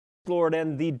Lord,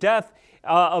 and the death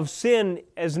of sin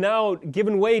is now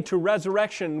given way to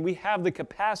resurrection. We have the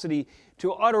capacity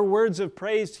to utter words of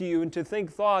praise to you and to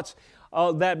think thoughts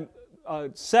that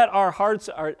set our hearts,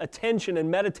 our attention and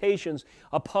meditations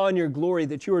upon your glory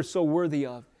that you are so worthy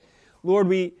of. Lord,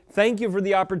 we thank you for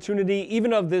the opportunity,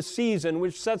 even of this season,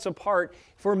 which sets apart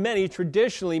for many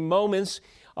traditionally moments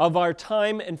of our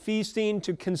time and feasting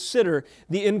to consider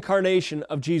the incarnation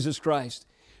of Jesus Christ.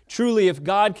 Truly, if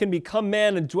God can become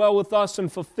man and dwell with us and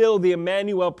fulfill the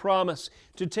Emmanuel promise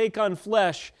to take on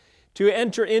flesh, to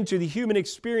enter into the human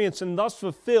experience and thus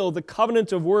fulfill the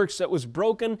covenant of works that was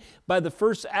broken by the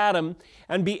first Adam,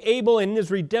 and be able in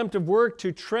his redemptive work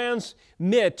to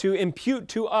transmit, to impute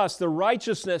to us the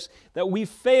righteousness that we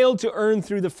failed to earn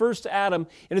through the first Adam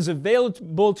and is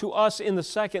available to us in the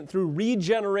second through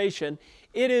regeneration,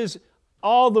 it is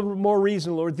all the more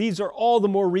reason, Lord, these are all the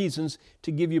more reasons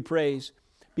to give you praise.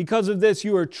 Because of this,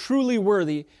 you are truly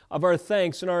worthy of our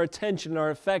thanks and our attention, our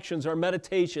affections, our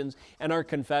meditations, and our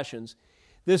confessions.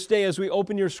 This day, as we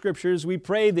open your scriptures, we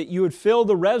pray that you would fill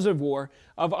the reservoir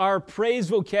of our praise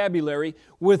vocabulary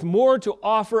with more to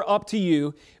offer up to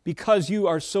you because you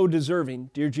are so deserving,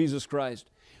 dear Jesus Christ.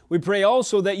 We pray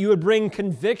also that you would bring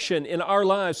conviction in our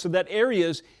lives so that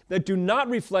areas that do not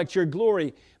reflect your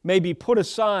glory may be put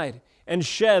aside and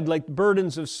shed like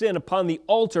burdens of sin upon the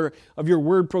altar of your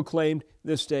word proclaimed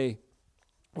this day.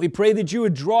 We pray that you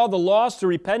would draw the lost to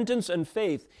repentance and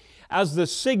faith as the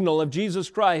signal of Jesus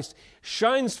Christ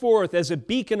shines forth as a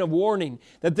beacon of warning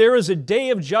that there is a day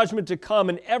of judgment to come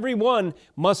and everyone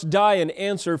must die and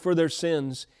answer for their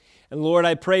sins. And Lord,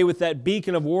 I pray with that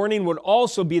beacon of warning would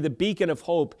also be the beacon of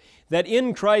hope, that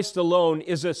in Christ alone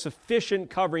is a sufficient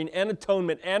covering and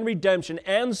atonement and redemption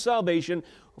and salvation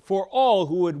for all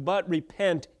who would but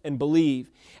repent and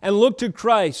believe. And look to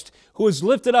Christ, who is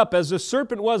lifted up as the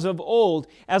serpent was of old,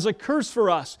 as a curse for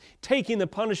us, taking the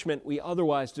punishment we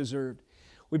otherwise deserved.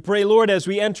 We pray, Lord, as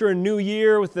we enter a new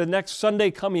year with the next Sunday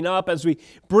coming up, as we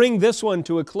bring this one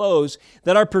to a close,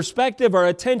 that our perspective, our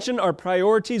attention, our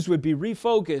priorities would be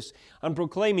refocused on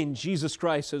proclaiming Jesus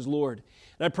Christ as Lord.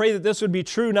 And I pray that this would be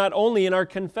true not only in our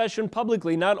confession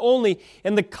publicly, not only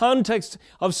in the context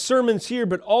of sermons here,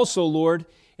 but also, Lord,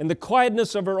 in the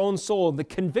quietness of our own soul, the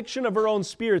conviction of our own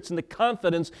spirits, and the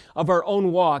confidence of our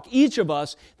own walk. Each of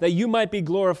us, that you might be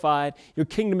glorified, your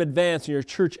kingdom advanced, and your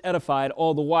church edified,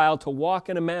 all the while to walk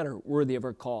in a manner worthy of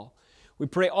our call. We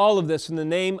pray all of this in the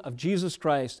name of Jesus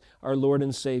Christ, our Lord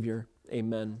and Savior.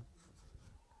 Amen.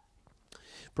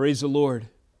 Praise the Lord.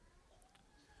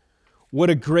 What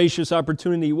a gracious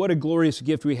opportunity, what a glorious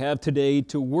gift we have today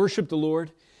to worship the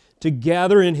Lord, to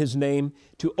gather in His name,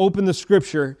 to open the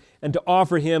Scripture, and to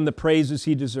offer Him the praises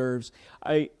He deserves.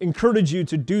 I encourage you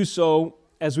to do so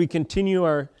as we continue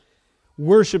our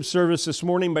worship service this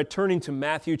morning by turning to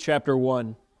Matthew chapter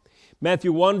 1.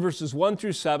 Matthew 1, verses 1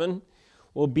 through 7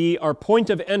 will be our point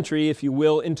of entry, if you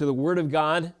will, into the Word of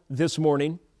God this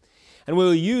morning. And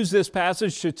we'll use this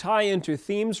passage to tie into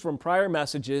themes from prior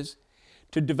messages,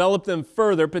 to develop them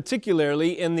further,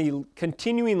 particularly in the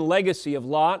continuing legacy of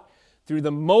Lot through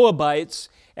the Moabites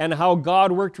and how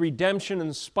God worked redemption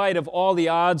in spite of all the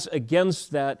odds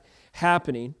against that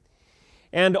happening.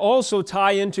 And also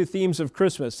tie into themes of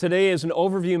Christmas. Today is an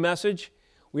overview message.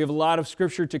 We have a lot of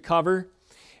Scripture to cover.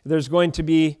 There's going to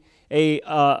be a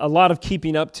lot of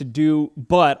keeping up to do,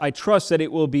 but I trust that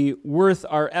it will be worth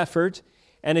our effort.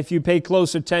 And if you pay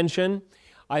close attention,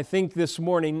 I think this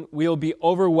morning we'll be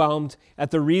overwhelmed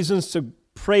at the reasons to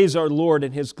praise our Lord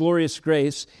and His glorious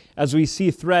grace as we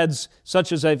see threads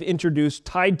such as I've introduced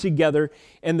tied together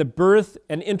in the birth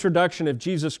and introduction of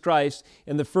Jesus Christ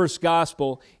in the first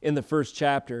gospel in the first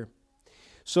chapter.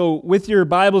 So with your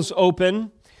Bibles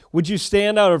open, would you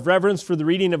stand out of reverence for the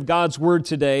reading of God's Word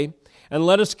today, and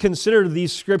let us consider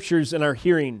these Scriptures in our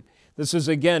hearing. This is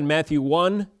again Matthew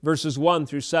 1, verses 1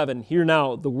 through 7. Hear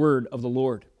now the Word of the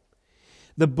Lord.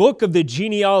 The book of the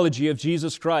genealogy of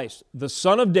Jesus Christ, the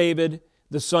son of David,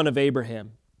 the son of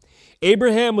Abraham.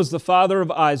 Abraham was the father of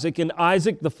Isaac, and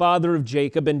Isaac the father of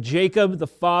Jacob, and Jacob the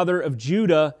father of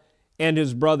Judah and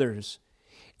his brothers,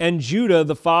 and Judah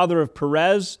the father of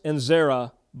Perez and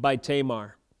Zerah by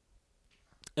Tamar,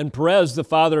 and Perez the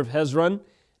father of Hezron,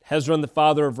 Hezron the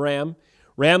father of Ram,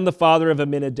 Ram the father of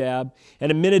Amminadab,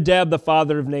 and Amminadab the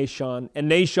father of Nahshon,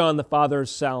 and Nahshon the father of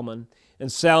Salmon,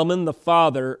 and Salmon the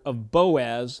father of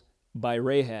Boaz by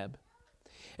Rahab,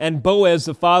 and Boaz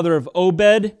the father of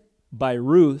Obed by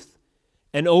Ruth,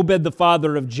 and Obed the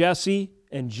father of Jesse,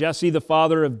 and Jesse the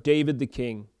father of David the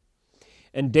king.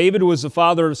 And David was the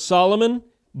father of Solomon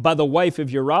by the wife of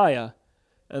Uriah,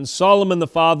 and Solomon the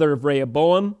father of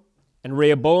Rehoboam, and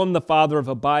Rehoboam the father of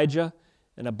Abijah,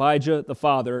 and Abijah the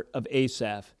father of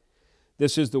Asaph.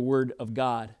 This is the word of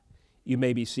God. You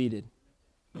may be seated.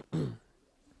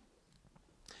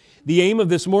 The aim of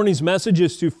this morning's message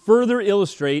is to further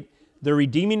illustrate the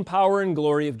redeeming power and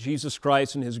glory of Jesus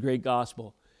Christ and His great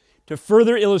gospel. To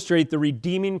further illustrate the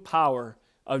redeeming power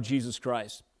of Jesus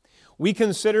Christ. We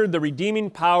consider the redeeming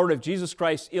power of Jesus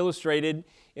Christ illustrated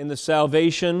in the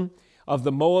salvation of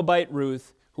the Moabite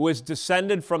Ruth, who was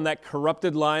descended from that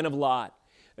corrupted line of Lot.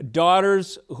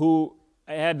 Daughters who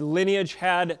had lineage,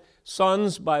 had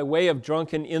sons by way of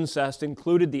drunken incest,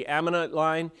 included the Ammonite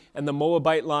line and the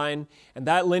Moabite line, and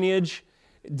that lineage,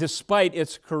 despite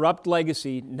its corrupt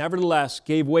legacy, nevertheless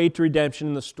gave way to redemption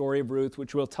in the story of Ruth,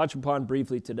 which we'll touch upon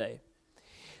briefly today.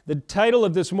 The title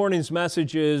of this morning's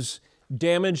message is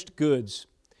Damaged Goods,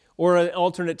 or an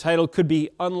alternate title could be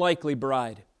Unlikely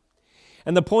Bride.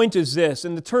 And the point is this,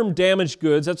 and the term damaged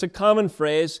goods, that's a common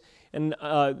phrase, and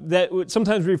that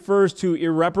sometimes refers to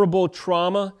irreparable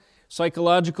trauma,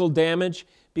 psychological damage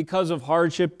because of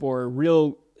hardship or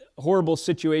real horrible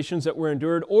situations that were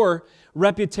endured, or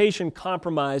reputation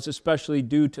compromised, especially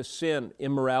due to sin,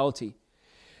 immorality.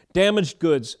 Damaged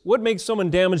goods. What makes someone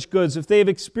damaged goods? If they've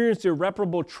experienced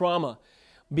irreparable trauma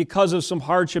because of some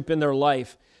hardship in their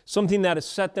life, something that has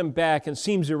set them back and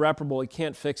seems irreparable, you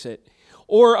can't fix it.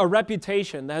 Or a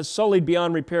reputation that has sullied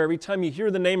beyond repair. Every time you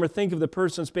hear the name or think of the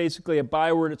person, it's basically a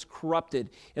byword. It's corrupted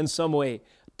in some way.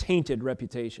 Tainted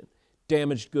reputation.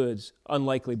 Damaged goods.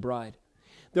 Unlikely bride.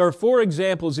 There are 4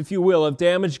 examples, if you will, of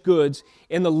damaged goods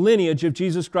in the lineage of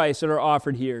Jesus Christ that are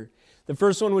offered here. The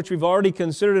first one, which we've already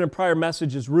considered in a prior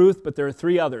message, is Ruth, but there are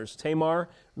 3 others. Tamar,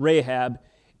 Rahab,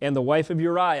 and the wife of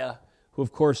Uriah, who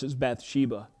of course is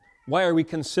Bathsheba. Why are we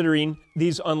considering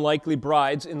these unlikely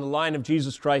brides in the line of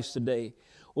Jesus Christ today?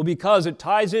 Well, because it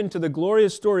ties into the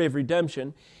glorious story of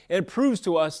redemption, and it proves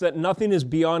to us that nothing is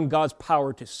beyond God's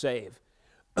power to save.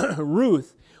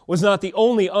 Ruth was not the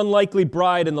only unlikely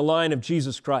bride in the line of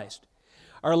Jesus Christ.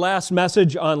 Our last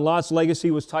message on Lot's legacy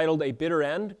was titled A Bitter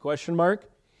End?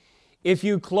 If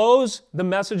you close the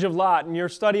message of Lot and your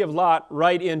study of Lot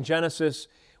right in Genesis,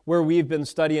 where we've been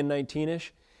studying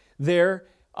 19-ish, there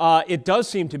it does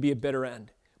seem to be a bitter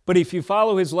end. But if you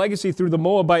follow his legacy through the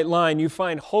Moabite line, you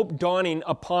find hope dawning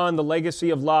upon the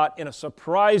legacy of Lot in a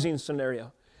surprising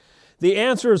scenario. The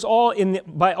answer is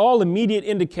by all immediate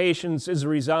indications is a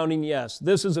resounding yes.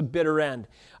 This is a bitter end,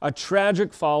 a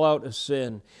tragic fallout of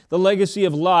sin. The legacy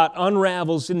of Lot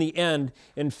unravels in the end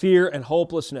in fear and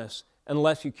hopelessness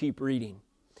unless you keep reading.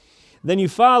 Then you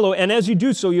follow, and as you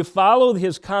do so, you follow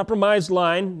his compromised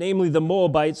line, namely the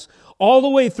Moabites, all the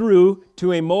way through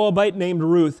to a Moabite named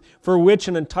Ruth, for which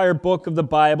an entire book of the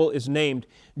Bible is named,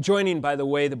 joining, by the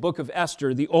way, the book of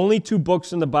Esther, the only 2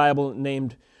 books in the Bible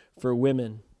named for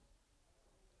women.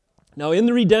 Now, in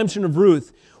the redemption of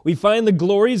Ruth, we find the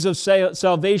glories of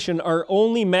salvation are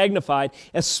only magnified,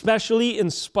 especially in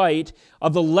spite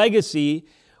of the legacy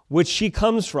which she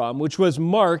comes from, which was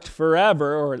marked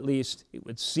forever, or at least it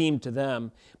would seem to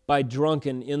them, by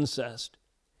drunken incest.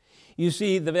 You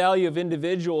see, the value of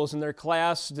individuals and their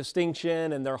class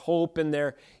distinction and their hope and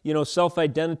their,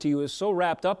 self-identity was so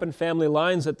wrapped up in family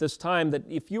lines at this time that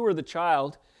if you were the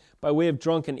child by way of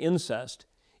drunken incest,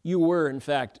 you were, in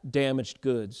fact, damaged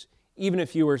goods, even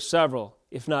if you were several,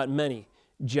 if not many,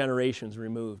 generations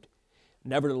removed.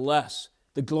 Nevertheless,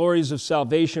 the glories of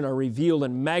salvation are revealed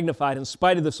and magnified in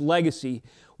spite of this legacy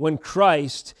when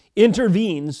Christ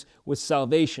intervenes with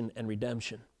salvation and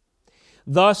redemption.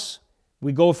 Thus,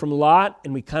 we go from Lot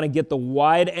and we kind of get the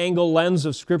wide-angle lens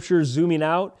of Scripture zooming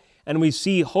out, and we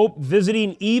see hope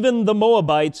visiting even the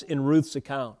Moabites in Ruth's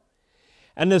account.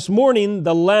 And this morning,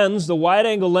 the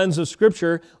wide-angle lens of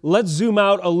Scripture, let's zoom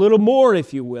out a little more,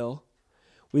 if you will.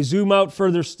 We zoom out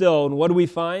further still, and what do we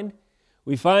find?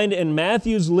 We find in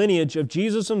Matthew's lineage of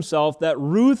Jesus himself that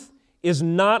Ruth is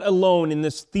not alone in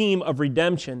this theme of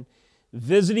redemption,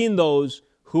 visiting those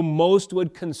whom most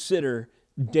would consider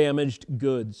damaged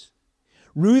goods.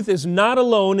 Ruth is not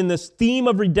alone in this theme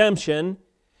of redemption,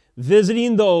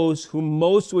 visiting those whom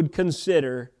most would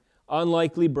consider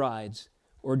unlikely brides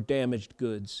or damaged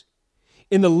goods.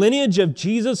 In the lineage of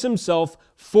Jesus himself,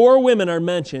 4 women are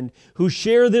mentioned who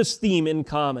share this theme in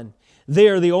common. They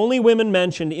are the only women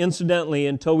mentioned, incidentally,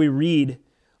 until we read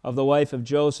of the wife of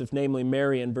Joseph, namely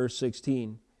Mary, in verse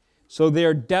 16. So they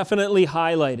are definitely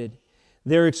highlighted.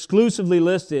 They're exclusively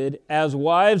listed as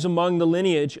wives among the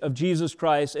lineage of Jesus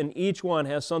Christ, and each one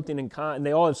has something in common.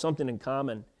 They all have something in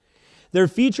common. Their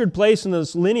featured place in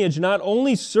this lineage not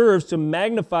only serves to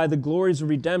magnify the glories of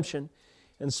redemption,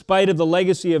 in spite of the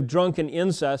legacy of drunken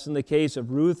incest in the case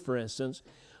of Ruth, for instance,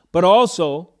 but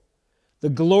also the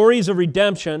glories of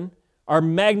redemption are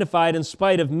magnified in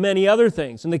spite of many other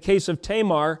things. In the case of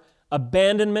Tamar,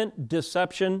 abandonment,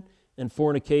 deception, and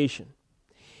fornication.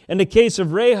 In the case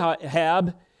of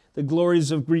Rahab, the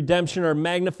glories of redemption are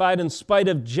magnified in spite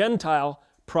of Gentile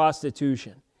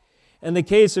prostitution. In the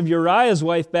case of Uriah's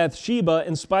wife Bathsheba,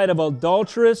 in spite of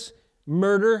adulterous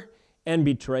murder and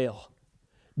betrayal.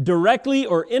 Directly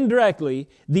or indirectly,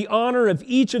 the honor of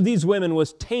each of these women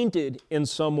was tainted in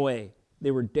some way.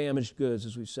 They were damaged goods,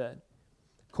 as we've said,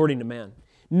 according to man.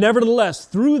 Nevertheless,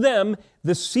 through them,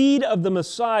 the seed of the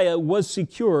Messiah was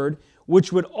secured,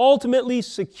 which would ultimately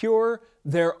secure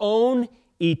their own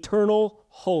eternal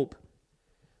hope.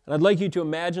 And I'd like you to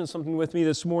imagine something with me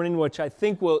this morning, which I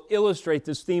think will illustrate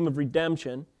this theme of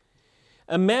redemption.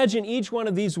 Imagine each one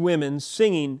of these women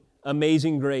singing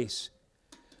Amazing Grace.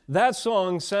 That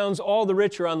song sounds all the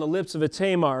richer on the lips of a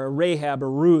Tamar, a Rahab, a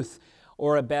Ruth,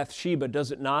 or a Bathsheba,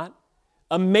 does it not?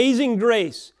 Amazing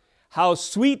grace, how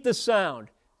sweet the sound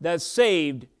that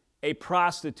saved a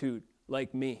prostitute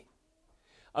like me.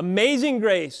 Amazing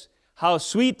grace, how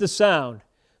sweet the sound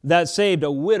that saved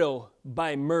a widow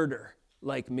by murder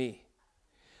like me.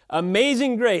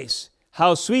 Amazing grace,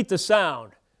 how sweet the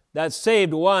sound that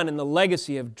saved one in the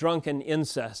legacy of drunken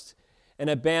incest, an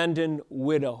abandoned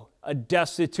widow, a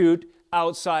destitute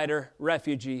outsider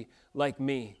refugee like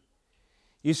me.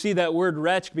 You see, that word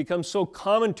wretch becomes so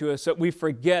common to us that we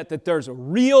forget that there's a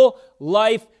real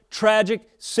life, tragic,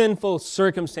 sinful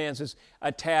circumstances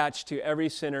attached to every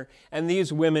sinner, and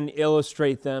these women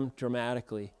illustrate them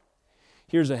dramatically.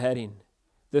 Here's a heading.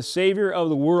 The Savior of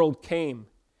the world came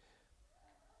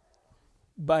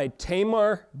by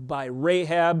Tamar, by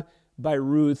Rahab, by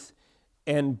Ruth,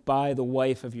 and by the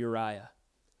wife of Uriah.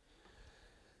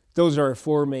 Those are our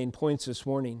 4 main points this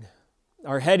morning.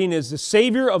 Our heading is the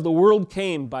Savior of the world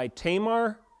came by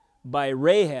Tamar, by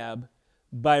Rahab,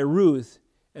 by Ruth,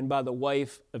 and by the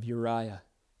wife of Uriah.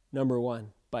 Number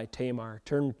 1, by Tamar.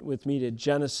 Turn with me to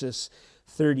Genesis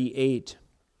 38.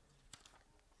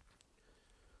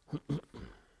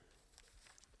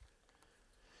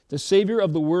 The Savior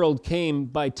of the world came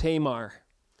by Tamar.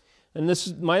 And this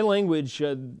is my language,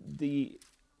 the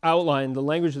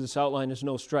language of this outline is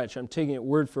no stretch. I'm taking it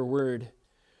word for word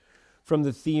from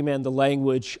the theme and the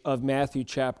language of Matthew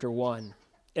chapter 1.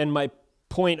 And my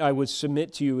point I would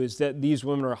submit to you is that these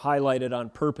women are highlighted on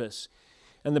purpose.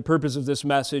 And the purpose of this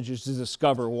message is to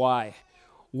discover why.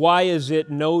 Why is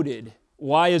it noted?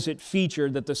 Why is it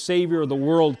featured that the Savior of the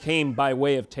world came by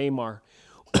way of Tamar?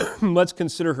 Let's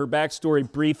consider her backstory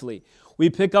briefly. We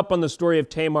pick up on the story of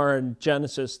Tamar in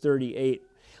Genesis 38.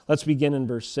 Let's begin in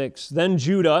verse 6. Then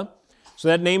Judah, so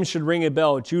that name should ring a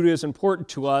bell. Judah is important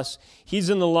to us. He's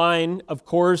in the line, of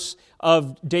course,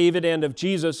 of David and of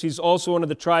Jesus. He's also one of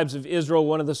the tribes of Israel,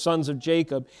 one of the sons of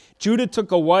Jacob. Judah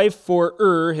took a wife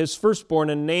for his firstborn,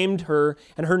 and named her,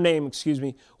 and her name,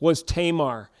 was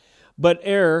Tamar. But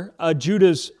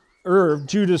Judah's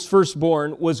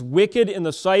firstborn, was wicked in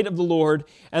the sight of the Lord,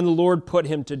 and the Lord put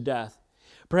him to death.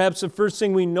 Perhaps the first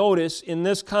thing we notice in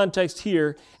this context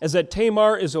here is that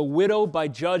Tamar is a widow by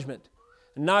judgment,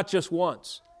 not just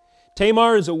once.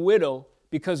 Tamar is a widow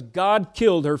because God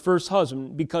killed her first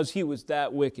husband because he was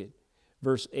that wicked.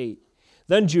 Verse 8.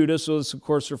 Then Judah, so this of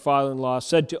course her father-in-law,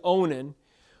 said to Onan,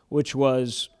 which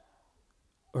was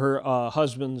her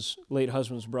late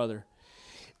husband's brother.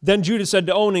 Then Judah said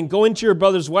to Onan, go into your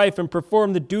brother's wife and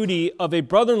perform the duty of a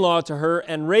brother-in-law to her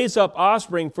and raise up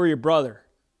offspring for your brother.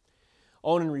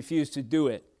 Onan refused to do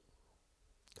it.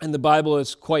 And the Bible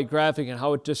is quite graphic in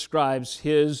how it describes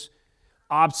his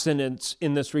obstinance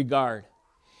in this regard.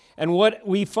 And what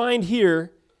we find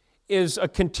here is a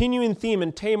continuing theme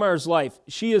in Tamar's life.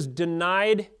 She is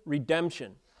denied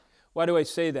redemption. Why do I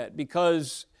say that?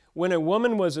 Because when a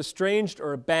woman was estranged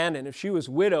or abandoned, if she was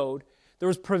widowed, there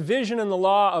was provision in the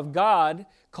law of God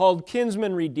called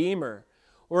kinsman redeemer,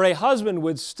 where a husband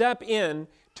would step in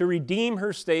to redeem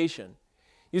her station.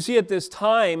 You see, at this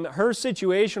time, her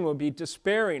situation would be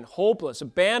despairing, hopeless.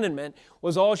 Abandonment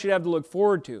was all she'd have to look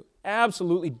forward to.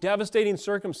 Absolutely devastating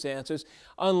circumstances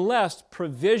unless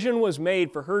provision was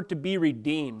made for her to be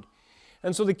redeemed.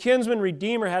 And so the kinsman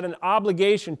redeemer had an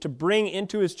obligation to bring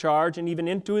into his charge and even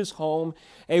into his home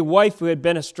a wife who had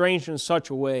been estranged in such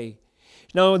a way.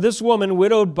 Now, this woman,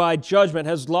 widowed by judgment,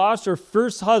 has lost her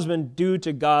first husband due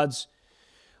to God's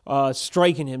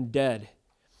striking him dead.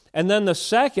 And then the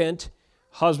second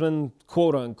husband,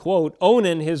 quote unquote,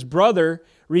 Onan, his brother,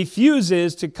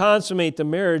 refuses to consummate the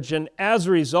marriage, and as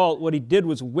a result, what he did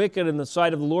was wicked in the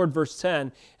sight of the Lord, verse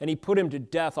 10, and he put him to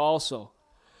death also.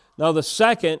 Now the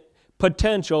second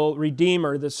potential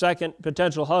redeemer, the second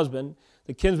potential husband,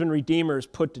 the kinsman redeemer, is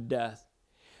put to death.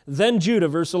 Then Judah,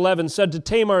 verse 11, said to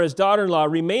Tamar, his daughter-in-law,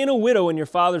 remain a widow in your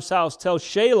father's house till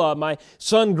Shelah, my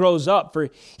son, grows up, for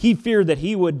he feared that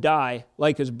he would die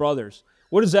like his brothers.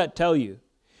 What does that tell you?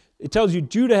 It tells you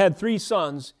Judah had 3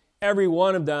 sons, every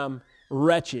one of them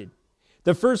wretched.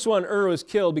 The first one, was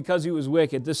killed because he was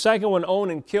wicked. The second one,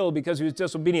 Onan, killed because he was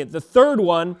disobedient. The third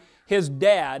one, his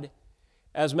dad,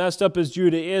 as messed up as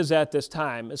Judah is at this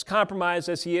time, as compromised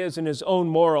as he is in his own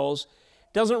morals,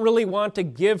 doesn't really want to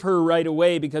give her right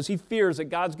away because he fears that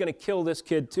God's going to kill this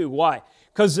kid too. Why?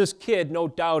 Because this kid, no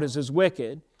doubt, is as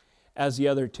wicked as the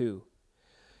other 2.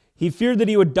 He feared that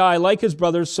he would die like his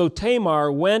brothers, so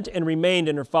Tamar went and remained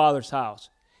in her father's house.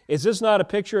 Is this not a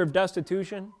picture of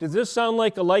destitution? Does this sound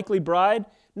like a likely bride?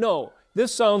 No,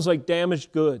 this sounds like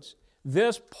damaged goods.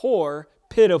 This poor,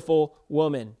 pitiful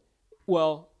woman.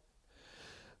 Well,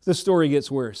 the story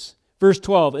gets worse. Verse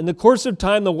 12, in the course of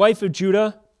time, the wife of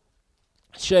Judah,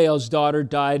 Sheal's daughter,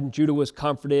 died, and Judah was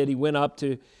comforted. He went up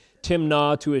to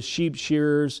Timnah to his sheep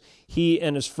shearers, he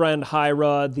and his friend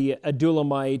Hira, the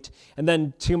Adullamite. And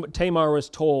then Tamar was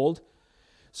told,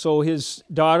 so his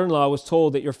daughter-in-law was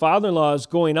told that your father-in-law is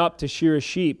going up to shear his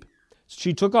sheep.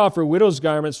 She took off her widow's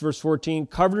garments, verse 14,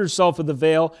 covered herself with a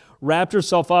veil, wrapped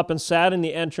herself up, and sat in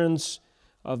the entrance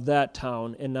of that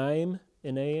town, Enaim,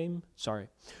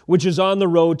 which is on the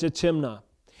road to Timnah.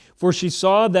 For she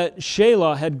saw that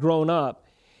Shelah had grown up.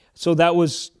 So that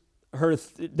was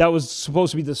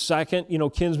supposed to be the second,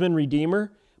 kinsman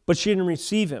redeemer, but she didn't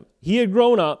receive him. He had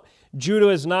grown up. Judah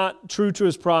is not true to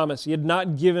his promise. He had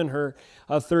not given her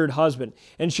a third husband,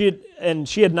 and she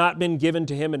had not been given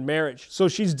to him in marriage. So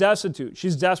she's destitute.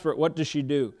 She's desperate. What does she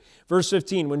do? Verse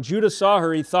 15, when Judah saw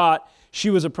her, he thought she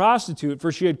was a prostitute,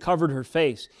 for she had covered her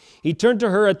face. He turned to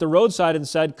her at the roadside and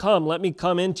said, come, let me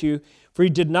come into you. For he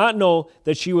did not know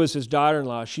that she was his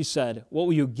daughter-in-law. She said, what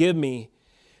will you give me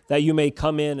that you may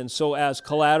come in? And so as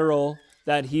collateral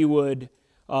that he would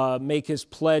make his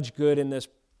pledge good in this,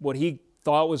 what he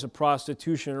thought was a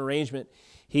prostitution arrangement,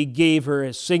 he gave her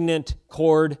a signet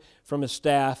cord from his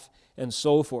staff and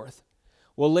so forth.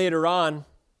 Well, later on,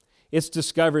 it's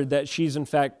discovered that she's in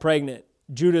fact pregnant.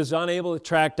 Judah is unable to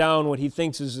track down what he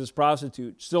thinks is his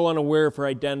prostitute, still unaware of her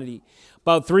identity.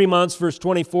 About 3 months, verse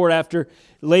 24, after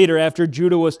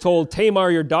Judah was told, Tamar,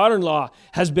 your daughter-in-law,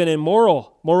 has been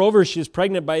immoral. Moreover, she is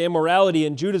pregnant by immorality.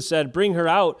 And Judah said, bring her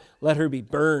out, let her be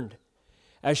burned.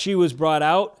 As she was brought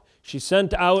out, she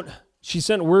sent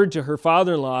word to her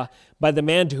father-in-law, by the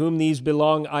man to whom these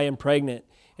belong, I am pregnant.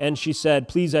 And she said,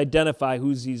 please identify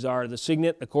whose these are, the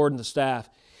signet, the cord, and the staff.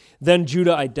 Then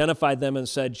Judah identified them and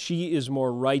said, she is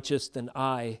more righteous than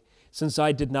I, since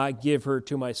I did not give her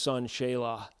to my son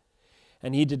Shelah.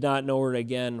 And he did not know her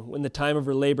again. When the time of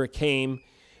her labor came,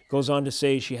 goes on to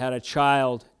say she had a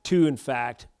child, 2 in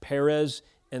fact, Perez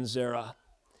and Zerah.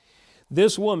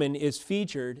 This woman is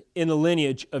featured in the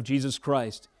lineage of Jesus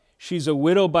Christ. She's a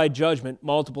widow by judgment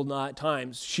multiple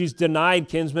times. She's denied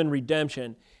kinsman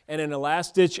redemption. And in a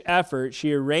last-ditch effort,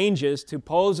 she arranges to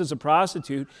pose as a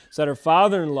prostitute so that her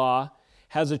father-in-law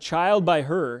has a child by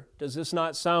her. Does this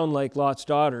not sound like Lot's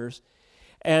daughters?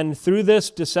 And through this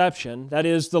deception, that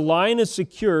is, the line is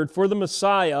secured for the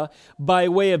Messiah by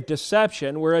way of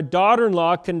deception, where a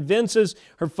daughter-in-law convinces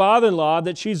her father-in-law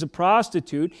that she's a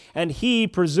prostitute, and he,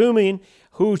 presuming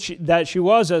that she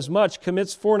was as much,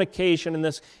 commits fornication in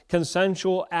this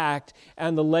consensual act,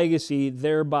 and the legacy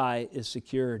thereby is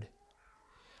secured.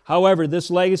 However, this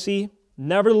legacy,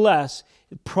 nevertheless,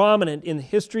 is prominent in the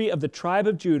history of the tribe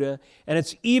of Judah, and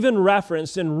it's even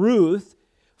referenced in Ruth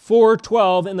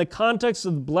 4:12 in the context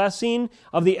of the blessing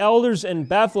of the elders in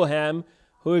Bethlehem,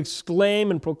 who exclaim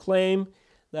and proclaim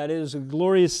that it is a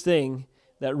glorious thing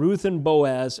that Ruth and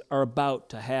Boaz are about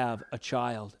to have a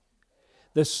child.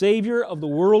 The Savior of the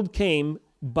world came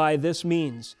by this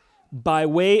means, by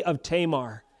way of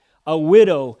Tamar, a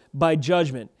widow by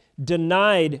judgment,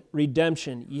 denied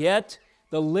redemption, yet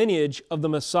the lineage of the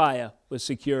Messiah was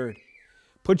secured.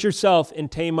 Put yourself in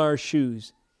Tamar's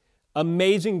shoes.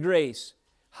 Amazing grace,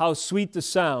 how sweet the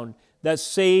sound that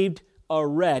saved a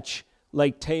wretch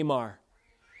like Tamar.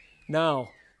 Now,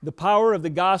 the power of the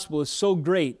gospel is so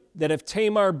great that if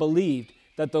Tamar believed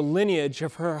that the lineage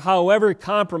of her, however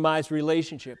compromised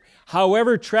relationship,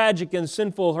 however tragic and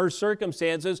sinful her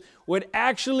circumstances, would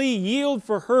actually yield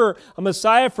for her a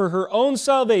Messiah for her own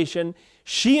salvation,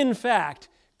 she in fact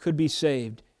could be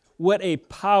saved. What a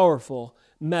powerful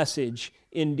message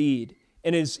indeed.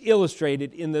 And it is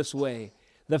illustrated in this way.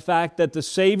 The fact that the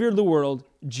Savior of the world,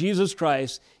 Jesus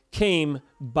Christ, came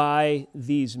by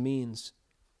these means.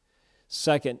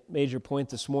 Second major point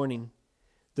this morning.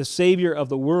 The Savior of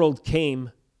the world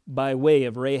came by way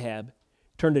of Rahab.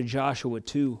 Turn to Joshua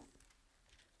 2.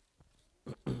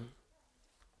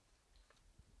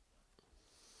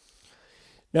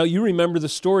 Now, you remember the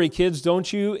story, kids,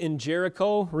 don't you, in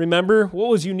Jericho? Remember? What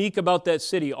was unique about that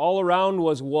city? All around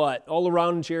was what? All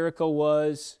around Jericho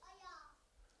was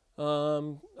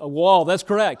a wall. That's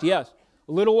correct, yes.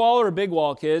 A little wall or a big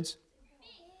wall, kids?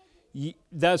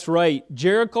 That's right.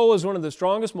 Jericho is one of the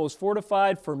strongest, most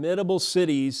fortified, formidable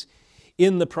cities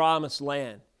in the Promised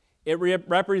Land. It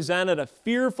represented a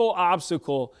fearful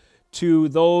obstacle to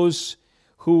those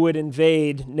who would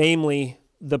invade, namely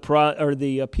the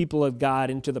people of God,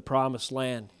 into the Promised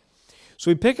Land. So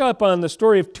we pick up on the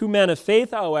story of two men of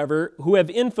faith, however, who have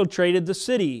infiltrated the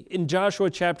city in Joshua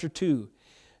chapter 2.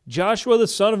 Joshua the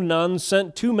son of Nun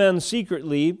sent two men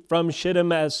secretly from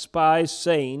Shittim as spies,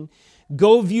 saying,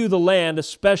 "Go view the land,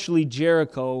 especially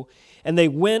Jericho." And they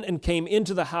went and came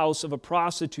into the house of a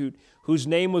prostitute whose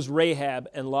name was Rahab,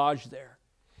 and lodged there.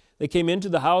 They came into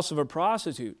the house of a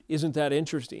prostitute. Isn't that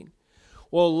interesting?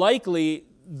 Well, likely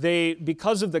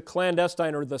because of the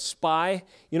clandestine or the spy,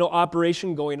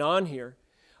 operation going on here,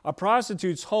 a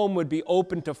prostitute's home would be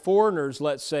open to foreigners,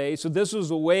 let's say. So this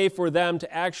was a way for them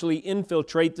to actually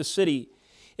infiltrate the city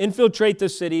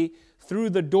through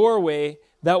the doorway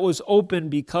that was open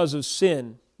because of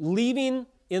sin, leaving,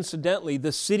 incidentally,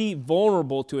 the city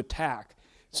vulnerable to attack.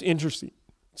 It's interesting.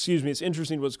 It's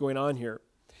interesting what's going on here.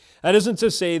 That isn't to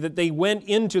say that they went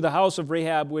into the house of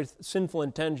Rahab with sinful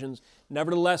intentions.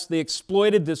 Nevertheless, they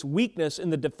exploited this weakness in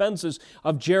the defenses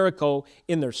of Jericho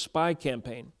in their spy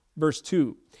campaign. Verse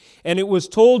 2, "And it was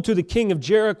told to the king of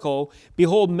Jericho,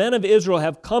 Behold, men of Israel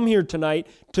have come here tonight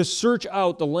to search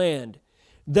out the land.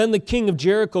 Then the king of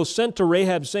Jericho sent to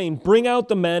Rahab, saying, Bring out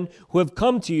the men who have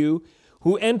come to you,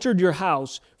 who entered your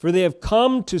house, for they have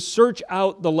come to search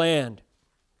out the land."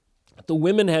 The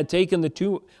woman had taken the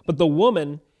two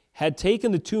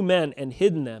men and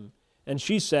hidden them. And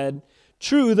she said,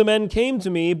 "True, the men came to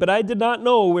me, but I did not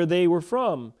know where they were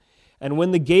from. And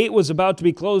when the gate was about to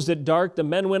be closed at dark, the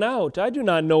men went out. I do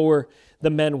not know where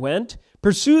the men went.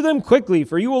 Pursue them quickly,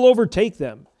 for you will overtake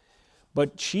them."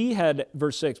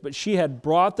 Verse 6, but she had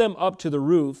brought them up to the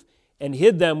roof and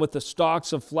hid them with the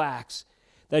stalks of flax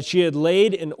that she had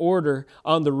laid in order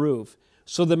on the roof.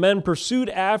 So the men pursued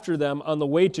after them on the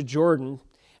way to Jordan,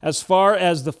 as far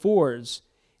as the fords,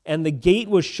 and the gate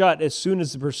was shut as soon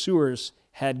as the pursuers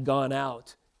had gone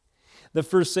out. The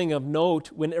first thing of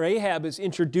note when Rahab is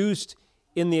introduced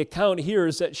in the account here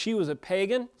is that she was a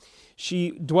pagan.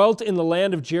 She dwelt in the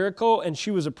land of Jericho, and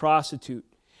she was a prostitute.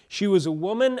 She was a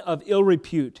woman of ill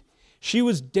repute. She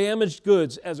was damaged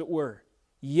goods, as it were.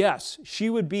 Yes, she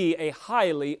would be a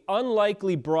highly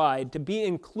unlikely bride to be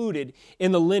included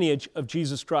in the lineage of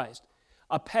Jesus Christ.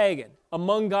 A pagan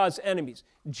among God's enemies,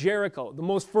 Jericho, the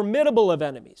most formidable of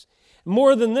enemies.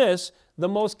 More than this, the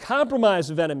most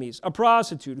compromised of enemies, a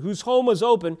prostitute whose home was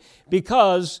open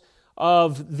because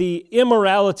of the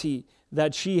immorality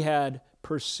that she had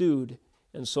pursued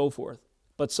and so forth.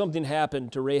 But something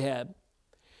happened to Rahab.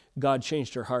 God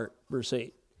changed her heart. Verse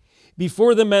 8.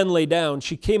 Before the men lay down,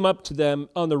 she came up to them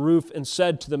on the roof and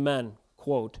said to the men,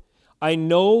 quote, "I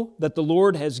know that the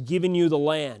Lord has given you the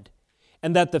land,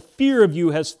 and that the fear of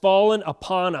you has fallen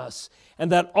upon us,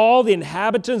 and that all the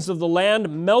inhabitants of the land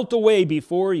melt away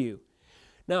before you."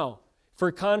 Now,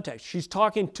 for context, she's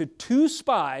talking to two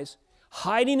spies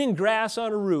hiding in grass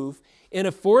on a roof in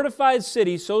a fortified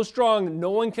city so strong no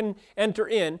one can enter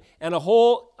in, and a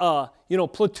whole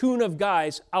platoon of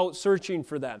guys out searching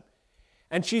for them.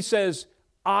 And she says,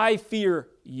 "I fear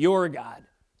your God.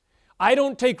 I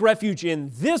don't take refuge in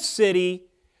this city.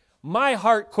 My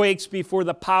heart quakes before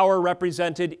the power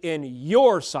represented in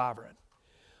your sovereign."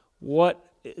 What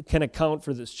can account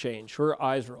for this change? Her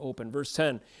eyes were open. Verse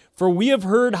 10, "For we have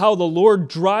heard how the Lord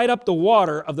dried up the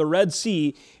water of the Red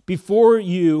Sea before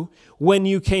you when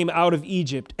you came out of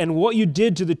Egypt, and what you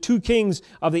did to the two kings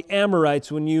of the Amorites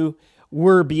when you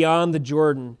were beyond the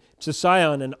Jordan, to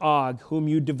Sihon and Og, whom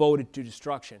you devoted to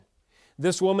destruction."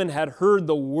 This woman had heard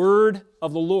the word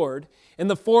of the Lord in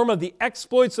the form of the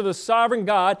exploits of the sovereign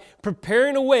God,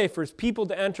 preparing a way for his people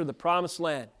to enter the promised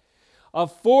land. A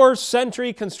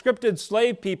 4th-century conscripted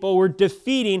slave people were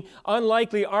defeating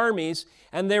unlikely armies,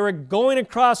 and they were going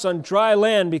across on dry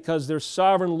land because their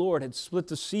sovereign Lord had split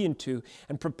the sea in two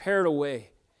and prepared a way.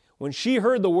 When she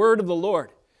heard the word of the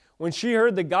Lord, when she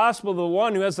heard the gospel of the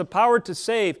one who has the power to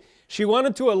save, she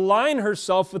wanted to align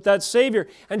herself with that Savior,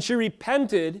 and she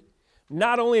repented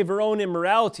not only of her own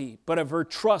immorality, but of her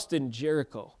trust in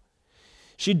Jericho.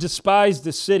 She despised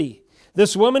the city.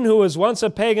 This woman who was once a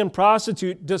pagan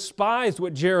prostitute despised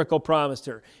what Jericho promised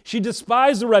her. She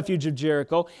despised the refuge of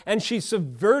Jericho, and she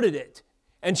subverted it,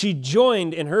 and she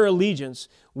joined in her allegiance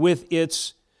with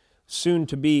its soon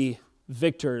to be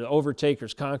victor,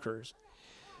 overtakers, conquerors.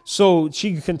 So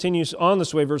she continues on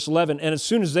this way, verse 11, and as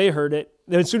soon as we heard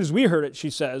it, she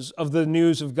says, of the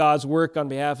news of God's work on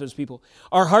behalf of his people,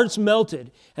 our hearts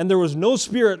melted, and there was no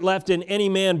spirit left in any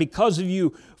man because of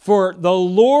you. For the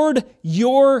Lord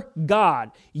your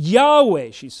God, Yahweh,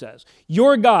 she says,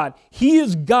 your God, he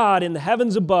is God in the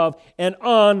heavens above and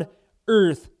on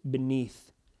earth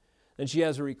beneath. Then she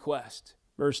has a request,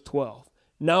 verse 12.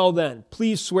 Now then,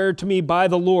 please swear to me by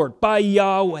the Lord, by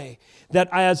Yahweh, that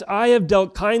as I have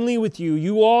dealt kindly with you,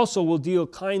 you also will deal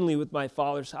kindly with my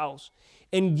father's house.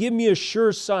 And give me a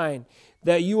sure sign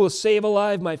that you will save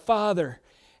alive my father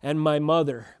and my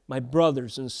mother, my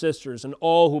brothers and sisters, and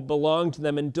all who belong to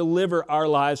them, and deliver our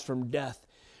lives from death.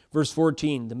 Verse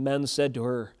 14, the men said to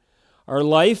her, our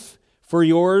life for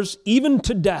yours, even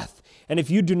to death. And if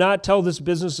you do not tell this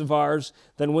business of ours,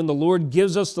 then when the Lord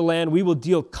gives us the land, we will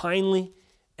deal kindly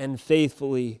and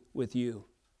faithfully with you.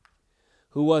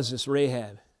 Who was this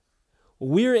Rahab?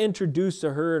 Well, we are introduced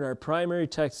to her in our primary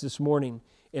text this morning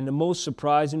in the most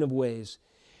surprising of ways.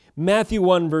 Matthew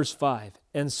 1, verse 5,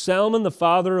 and Salmon, the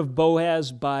father of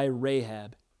Boaz, by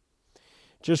Rahab.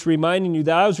 Just reminding you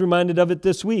that I was reminded of it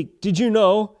this week. Did you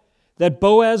know that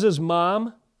Boaz's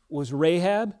mom was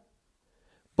Rahab?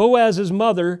 Boaz's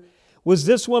mother was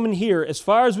this woman here, as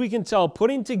far as we can tell,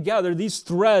 putting together these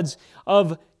threads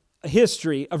of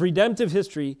history, of redemptive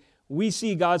history. We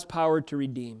see God's power to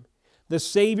redeem. The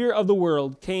Savior of the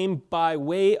world came by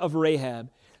way of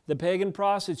Rahab, the pagan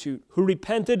prostitute who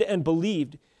repented and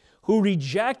believed, who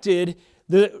rejected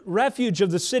the refuge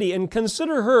of the city. And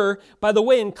consider her, by the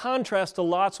way, in contrast to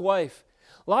Lot's wife.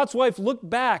 Lot's wife looked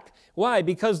back. Why?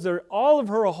 Because all of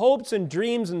her hopes and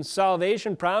dreams and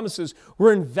salvation promises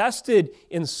were invested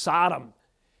in Sodom.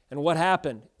 And what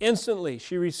happened? Instantly,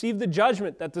 she received the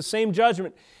judgment that the same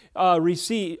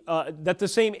that the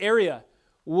same area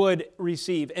would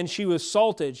receive. And she was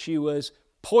salted. She was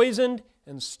poisoned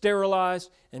and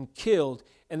sterilized and killed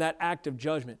in that act of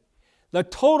judgment. The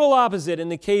total opposite in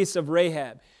the case of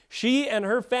Rahab. She and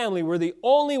her family were the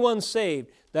only ones saved.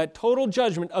 That total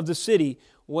judgment of the city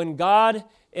when God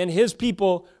and his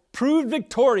people proved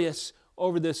victorious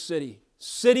over this city.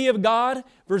 City of God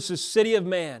versus city of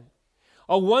man.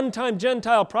 A one-time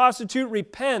Gentile prostitute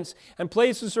repents and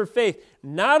places her faith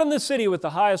not in the city with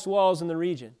the highest walls in the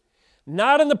region,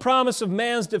 not in the promise of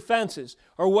man's defenses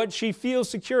or what she feels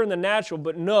secure in the natural,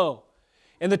 but no,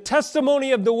 in the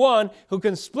testimony of the one who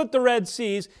can split the Red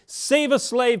Seas, save a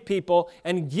slave people,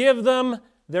 and give them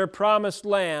their promised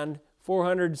land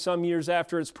 400 some years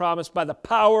after it's promised by the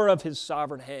power of his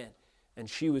sovereign hand. And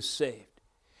she was saved.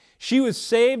 She was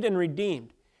saved and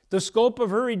redeemed. The scope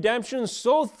of her redemption is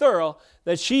so thorough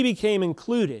that she became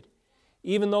included,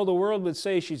 even though the world would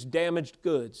say she's damaged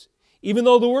goods. Even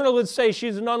though the world would say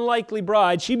she's an unlikely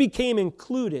bride, she became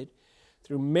included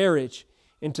through marriage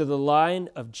into the line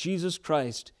of Jesus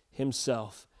Christ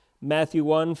himself. Matthew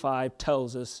 1:5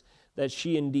 tells us that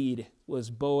she indeed was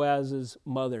Boaz's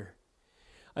mother.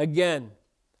 Again,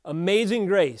 amazing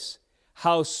grace,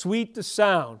 how sweet the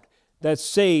sound that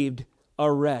saved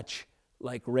a wretch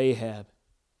like Rahab.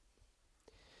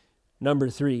 Number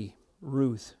 3,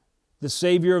 Ruth. The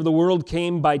Savior of the world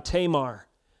came by Tamar,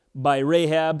 by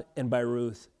Rahab, and by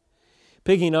Ruth.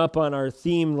 Picking up on our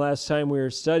theme last time we were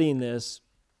studying this,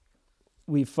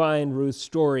 we find Ruth's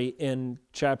story in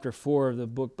chapter 4 of the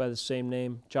book by the same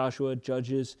name, Joshua,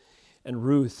 Judges, and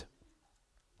Ruth.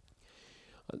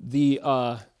 The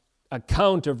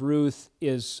account of Ruth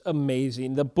is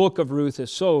amazing. The book of Ruth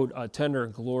is so tender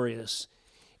and glorious.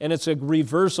 And it's a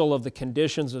reversal of the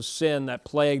conditions of sin that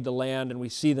plagued the land, and we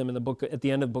see them in the book at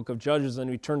the end of the book of Judges. Then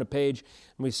we turn the page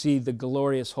and we see the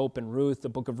glorious hope in Ruth, the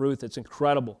book of Ruth. It's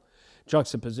incredible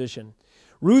juxtaposition.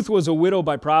 Ruth was a widow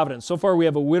by providence. So far we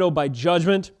have a widow by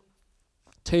judgment,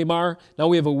 Tamar. Now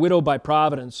we have a widow by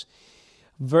providence.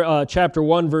 Chapter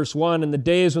 1, verse 1, in the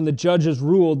days when the judges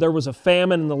ruled, there was a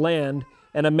famine in the land,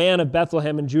 and a man of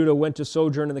Bethlehem in Judah went to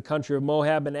sojourn in the country of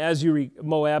Moab. And as you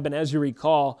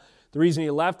recall, the reason he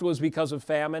left was because of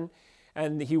famine,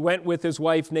 and he went with his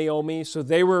wife Naomi. So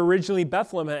they were originally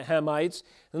Bethlehemites.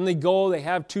 Then they go, they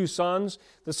have 2 sons.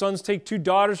 The sons take 2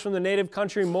 daughters from the native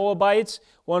country, Moabites.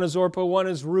 One is Orpah, one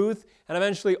is Ruth. And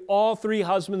eventually all 3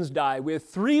 husbands die. We have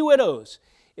 3 widows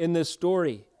in this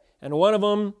story. And one of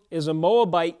them is a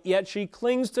Moabite, yet she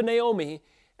clings to Naomi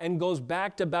and goes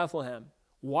back to Bethlehem.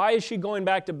 Why is she going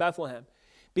back to Bethlehem?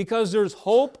 Because there's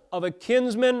hope of a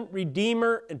kinsman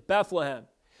redeemer in Bethlehem.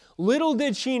 Little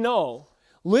did she know,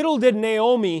 little did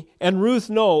Naomi and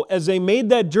Ruth know as they made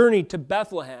that journey to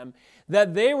Bethlehem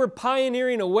that they were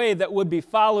pioneering a way that would be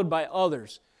followed by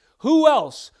others Who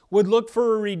else would look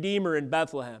for a redeemer in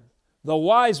Bethlehem? The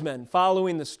wise men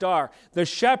following the star, the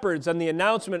shepherds and the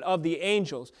announcement of the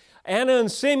angels, Anna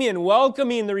and Simeon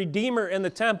welcoming the Redeemer in the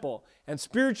temple. And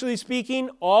spiritually speaking,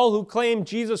 all who claim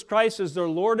Jesus Christ as their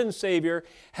Lord and Savior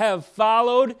have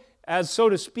followed, as so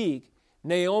to speak,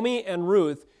 Naomi and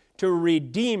Ruth to a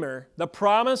Redeemer, the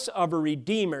promise of a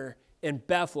Redeemer in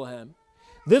Bethlehem.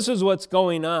 This is what's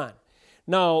going on.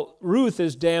 Now, Ruth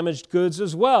is damaged goods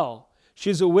as well.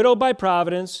 She's a widow by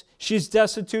providence. She's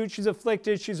destitute. She's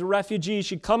afflicted. She's a refugee.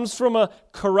 She comes from a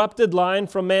corrupted line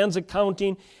from man's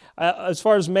accounting. As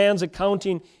far as man's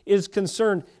accounting is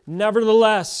concerned,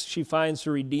 nevertheless, she finds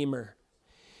her Redeemer.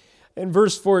 In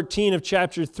verse 14 of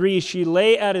chapter 3, she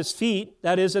lay at his feet,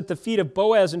 that is, at the feet of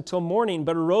Boaz until morning,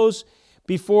 but arose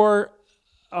before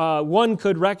one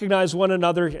could recognize one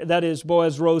another, that is,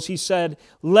 Boaz rose. He said,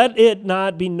 "Let it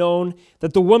not be known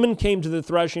that the woman came to the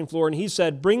threshing floor." And he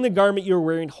said, "Bring the garment you're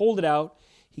wearing, hold it out."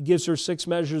 He gives her 6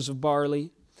 measures of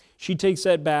barley. She takes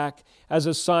that back as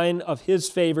a sign of his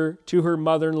favor to her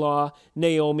mother-in-law,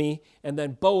 Naomi. And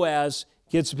then Boaz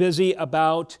gets busy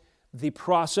about the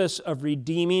process of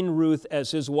redeeming Ruth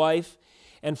as his wife.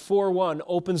 And 4:1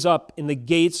 opens up in the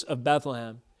gates of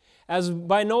Bethlehem. As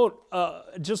by note,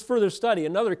 just further study,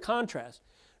 another contrast.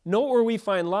 Note where we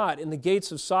find Lot in the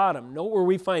gates of Sodom. Note where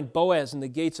we find Boaz in the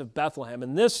gates of Bethlehem.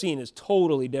 And this scene is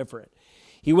totally different.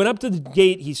 He went up to the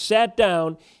gate, he sat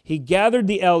down, he gathered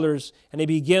the elders, and he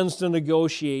begins to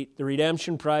negotiate the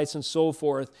redemption price and so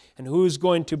forth, and who's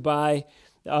going to buy,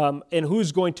 and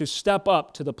who's going to step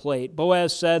up to the plate.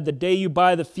 Boaz said, "The day you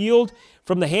buy the field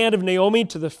from the hand of Naomi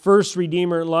to the first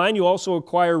redeemer in line, you also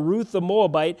acquire Ruth the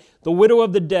Moabite, the widow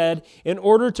of the dead, in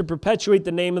order to perpetuate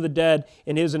the name of the dead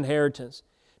in his inheritance."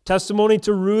 Testimony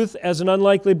to Ruth as an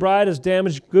unlikely bride, as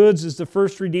damaged goods, is the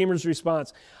first redeemer's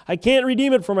response. I can't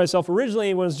redeem it for myself.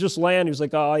 Originally, when it was just land, he was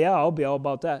like, "Oh yeah, I'll be all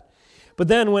about that." But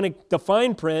then when the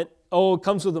fine print, it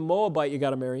comes with a Moabite you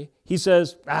got to marry, he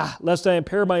says, "Lest I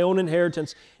impair my own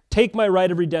inheritance, take my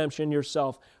right of redemption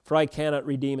yourself, for I cannot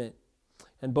redeem it."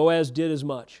 And Boaz did as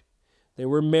much. They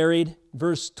were married,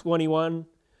 verse 21,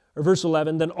 or verse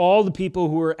 11. Then all the people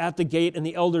who were at the gate and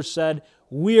the elders said,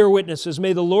 "We are witnesses.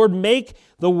 May the Lord make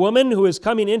the woman who is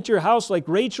coming into your house like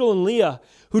Rachel and Leah,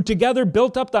 who together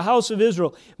built up the house of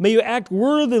Israel. May you act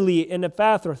worthily in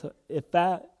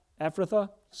Ephrathah,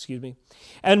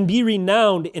 and be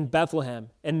renowned in Bethlehem."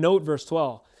 And note verse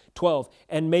 12.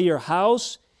 "And may your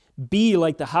house be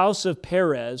like the house of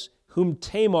Perez, whom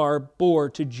Tamar bore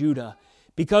to Judah,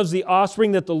 because the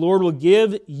offspring that the Lord will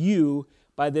give you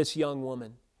by this young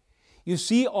woman." You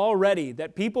see already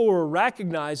that people were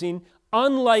recognizing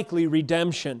unlikely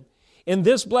redemption. In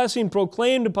this blessing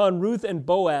proclaimed upon Ruth and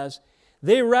Boaz,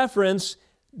 they reference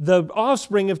the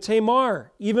offspring of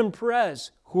Tamar, even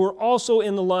Perez, who are also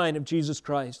in the line of Jesus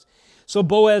Christ. So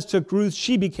Boaz took Ruth,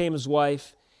 she became his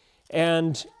wife,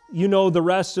 and you know the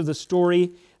rest of the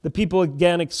story. The people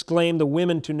again exclaimed, the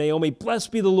women to Naomi,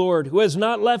 "Blessed be the Lord, who has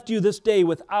not left you this day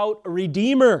without a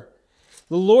redeemer."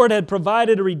 The Lord had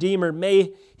provided a redeemer.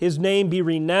 May his name be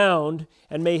renowned,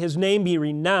 and may his name be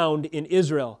renowned in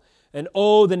Israel. And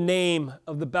oh, the name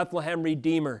of the Bethlehem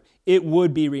Redeemer, it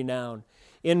would be renowned.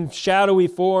 In shadowy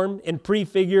form, in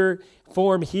prefigure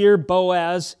form here,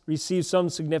 Boaz received some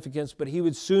significance, but he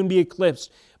would soon be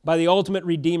eclipsed by the ultimate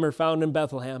Redeemer found in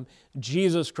Bethlehem,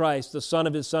 Jesus Christ, the son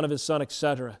of his son of his son,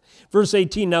 etc. Verse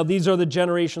 18, "Now these are the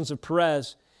generations of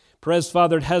Perez. Perez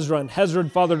fathered Hezron.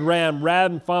 Hezron fathered Ram.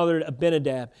 Ram fathered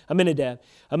Aminadab.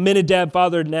 Aminadab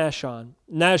fathered Nahshon.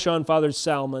 Nahshon fathered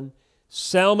Salmon.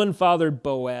 Salmon fathered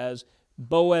Boaz.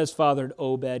 Boaz fathered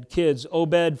Obed." Kids,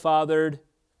 Obed fathered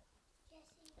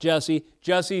Jesse.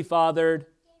 Jesse fathered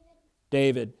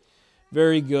David.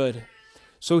 Very good.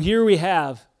 So here we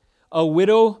have a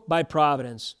widow by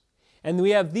providence. And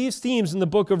we have these themes in the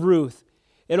book of Ruth.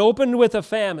 It opened with a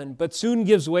famine, but soon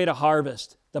gives way to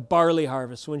harvest. The barley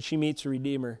harvest when she meets a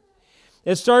Redeemer.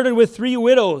 It started with 3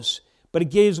 widows, but it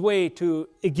gives way to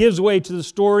the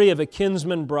story of a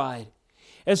kinsman bride.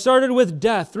 It started with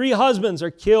death. 3 husbands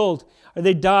are killed or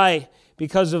they die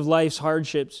because of life's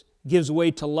hardships. It gives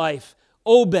way to life.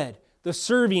 Obed, the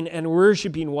serving and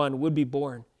worshiping one, would be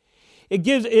born.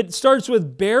 It starts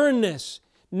with barrenness.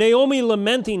 Naomi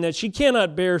lamenting that she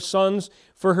cannot bear sons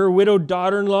for her widowed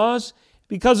daughter-in-laws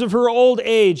because of her old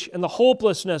age and the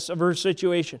hopelessness of her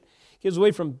situation. It gives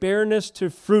way from barrenness to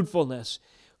fruitfulness,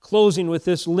 closing with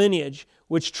this lineage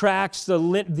which tracks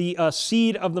the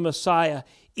seed of the Messiah,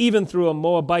 even through a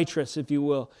Moabitess, if you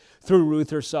will, through Ruth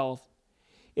herself.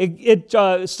 It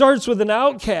starts with an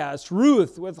outcast,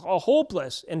 Ruth, with a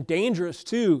hopeless and dangerous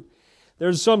too.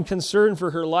 There's some concern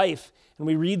for her life and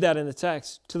we read that in the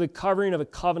text, to the covering of a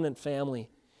covenant family.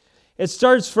 It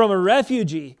starts from a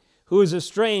refugee who is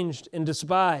estranged and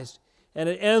despised, and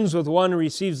it ends with one who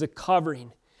receives the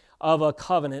covering of a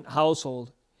covenant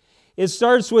household. It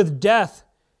starts with death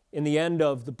in the end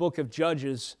of the book of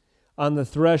Judges on the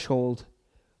threshold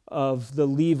of the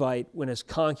Levite when his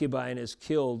concubine is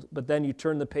killed. But then you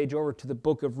turn the page over to the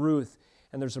book of Ruth,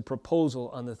 and there's a proposal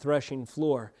on the threshing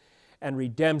floor, and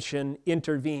redemption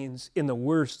intervenes in the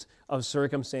worst of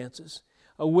circumstances.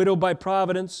 A widow by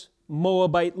providence,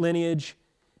 Moabite lineage,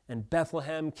 and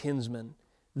Bethlehem kinsman.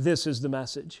 This is the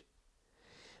message.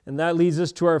 And that leads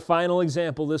us to our final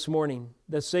example this morning.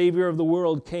 The Savior of the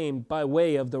world came by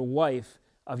way of the wife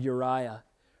of Uriah.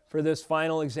 For this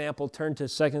final example, turn to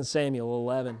 2 Samuel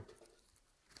 11.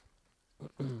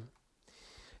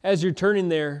 As you're turning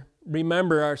there,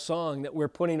 remember our song that we're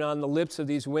putting on the lips of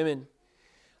these women.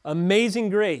 Amazing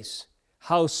grace,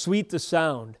 how sweet the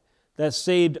sound that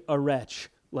saved a wretch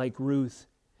like Ruth.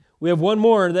 We have one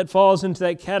more that falls into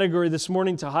that category this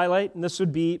morning to highlight, and this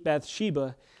would be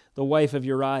Bathsheba, the wife of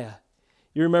Uriah.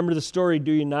 You remember the story,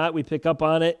 do you not? We pick up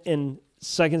on it in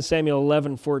 2 Samuel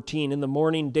 11:14. In the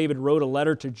morning, David wrote a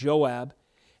letter to Joab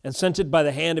and sent it by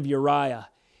the hand of Uriah.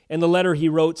 In the letter he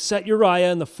wrote, "Set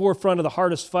Uriah in the forefront of the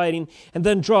hardest fighting, and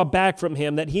then draw back from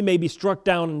him, that he may be struck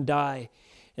down and die."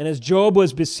 And as Joab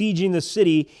was besieging the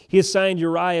city, he assigned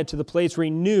Uriah to the place where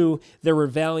he knew there were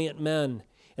valiant men.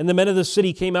 And the men of the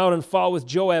city came out and fought with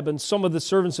Joab, and some of the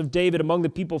servants of David among the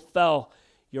people fell.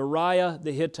 Uriah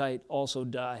the Hittite also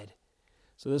died.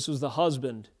 So this was the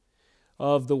husband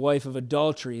of the wife of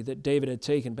adultery that David had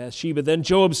taken, Bathsheba. Then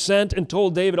Joab sent and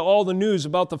told David all the news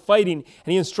about the fighting,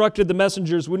 and he instructed the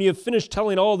messengers, "When you have finished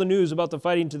telling all the news about the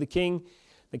fighting to the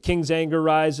king's anger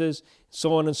rises,"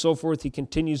 so on and so forth. He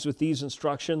continues with these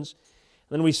instructions.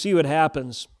 And then we see what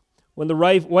happens. When the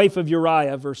wife of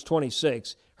Uriah, verse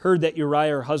 26, heard that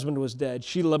Uriah, her husband, was dead,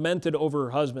 she lamented over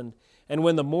her husband. And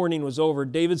when the mourning was over,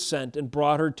 David sent and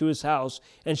brought her to his house,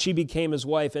 and she became his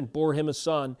wife and bore him a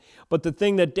son. But the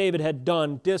thing that David had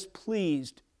done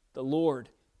displeased the Lord,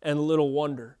 and little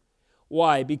wonder.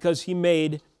 Why? Because he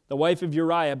made the wife of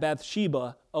Uriah,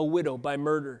 Bathsheba, a widow by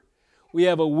murder. We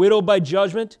have a widow by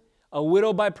judgment, a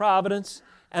widow by providence,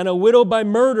 and a widow by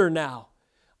murder now.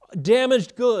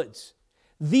 Damaged goods.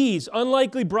 These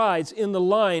unlikely brides in the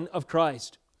line of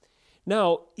Christ.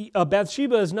 Now,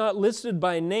 Bathsheba is not listed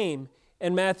by name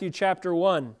in Matthew chapter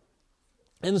 1.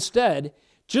 Instead,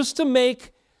 just to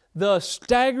make the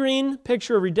staggering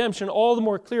picture of redemption all the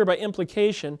more clear by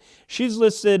implication, she's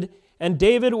listed, "And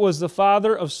David was the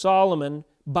father of Solomon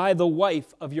by the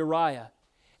wife of Uriah,"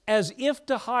 as if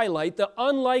to highlight the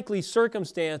unlikely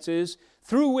circumstances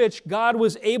through which God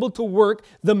was able to work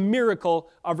the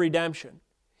miracle of redemption.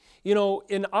 You know,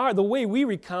 in the way we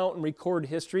recount and record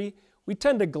history, we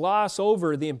tend to gloss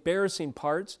over the embarrassing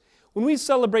parts. When we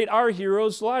celebrate our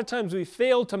heroes, a lot of times we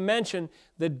fail to mention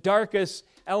the darkest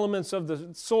elements of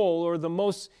the soul or the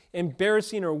most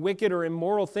embarrassing or wicked or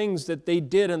immoral things that they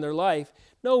did in their life.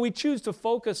 No, we choose to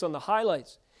focus on the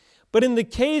highlights. But in the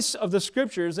case of the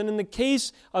Scriptures and in the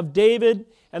case of David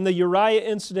and the Uriah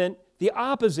incident, the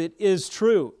opposite is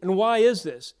true. And why is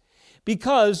this?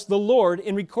 Because the Lord,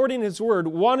 in recording His Word,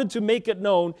 wanted to make it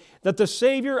known that the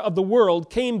Savior of the world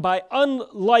came by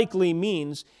unlikely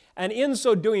means, and in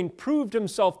so doing proved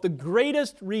Himself the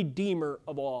greatest Redeemer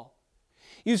of all.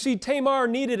 You see, Tamar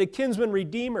needed a kinsman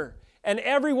redeemer, and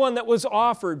everyone that was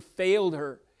offered failed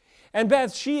her. And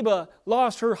Bathsheba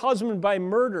lost her husband by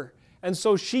murder, and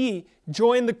so she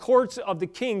joined the courts of the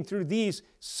king through these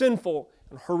sinful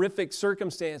and horrific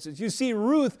circumstances. You see,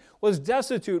 Ruth was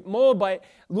destitute, Moabite,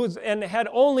 and had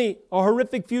only a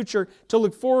horrific future to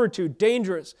look forward to,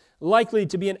 dangerous, likely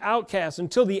to be an outcast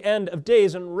until the end of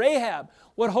days. And Rahab,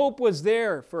 what hope was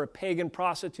there for a pagan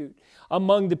prostitute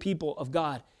among the people of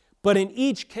God? But in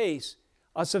each case,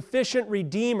 a sufficient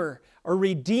redeemer, a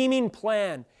redeeming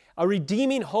plan, a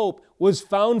redeeming hope was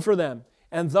found for them.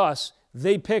 And thus,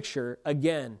 they picture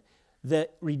again the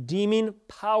redeeming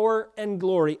power and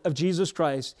glory of Jesus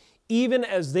Christ, even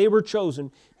as they were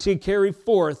chosen to carry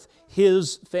forth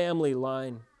His family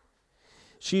line.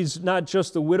 She's not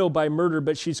just the widow by murder,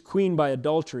 but she's queen by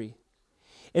adultery.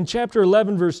 In chapter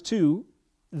 11, verse 2,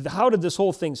 how did this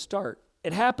whole thing start?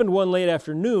 It happened one late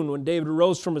afternoon when David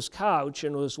arose from his couch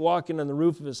and was walking on the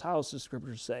roof of his house, the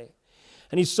Scriptures say.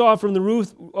 And he saw from the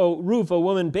roof a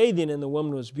woman bathing, and the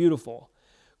woman was beautiful.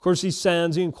 Of course,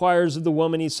 he inquires of the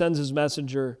woman, he sends his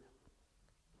messenger.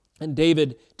 And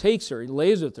David takes her, he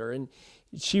lays with her, and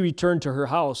she returned to her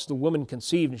house. The woman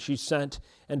conceived, and she sent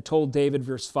and told David,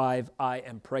 verse 5, "I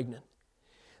am pregnant."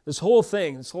 This whole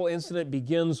incident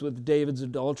begins with David's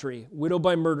adultery. Widow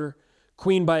by murder,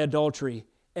 queen by adultery.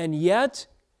 And yet,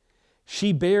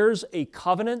 she bears a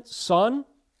covenant son.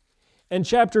 And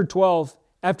chapter 12,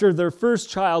 after their first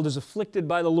child is afflicted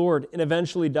by the Lord and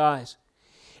eventually dies.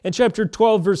 In chapter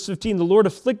 12, verse 15, the Lord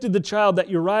afflicted the child that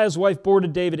Uriah's wife bore to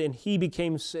David, and he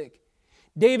became sick.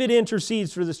 David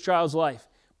intercedes for this child's life,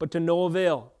 but to no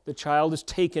avail. The child is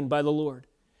taken by the Lord.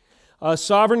 A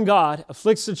sovereign God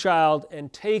afflicts the child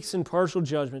and takes in partial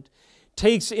judgment,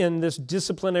 takes in this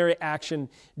disciplinary action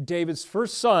David's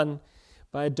first son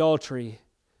by adultery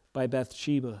by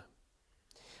Bathsheba.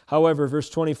 However, verse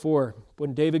 24,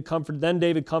 then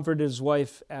David comforted his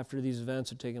wife after these events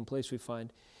had taken place, we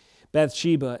find,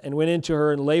 Bathsheba, and went into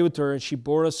her and lay with her, and she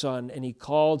bore a son, and he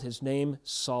called his name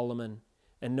Solomon.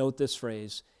 And note this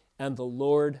phrase, and the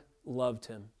Lord loved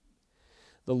him.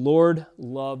 The Lord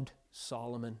loved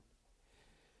Solomon.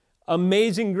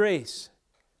 Amazing grace,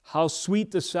 how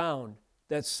sweet the sound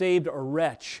that saved a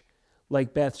wretch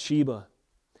like Bathsheba.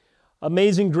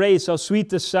 Amazing grace, how sweet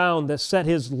the sound that set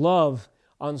his love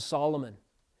on Solomon.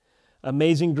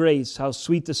 Amazing grace, how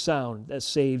sweet the sound that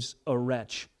saves a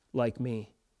wretch like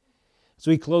me. As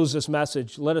we close this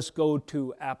message, let us go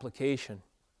to application.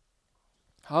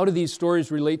 How do these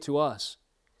stories relate to us?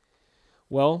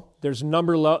 Well, there's a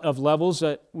number of levels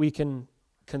that we can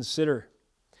consider.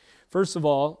 First of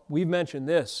all, we've mentioned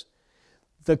this.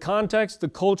 The context, the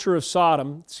culture of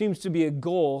Sodom seems to be a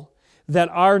goal that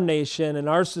our nation and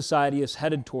our society is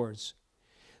headed towards.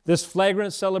 This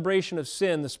flagrant celebration of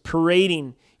sin, this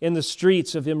parading in the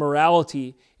streets of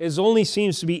immorality, only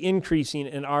seems to be increasing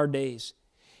in our days.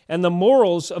 And the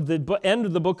morals of the end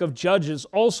of the book of Judges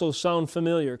also sound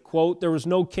familiar. Quote, there was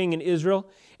no king in Israel.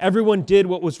 Everyone did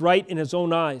what was right in his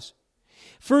own eyes.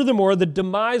 Furthermore, the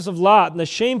demise of Lot and the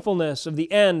shamefulness of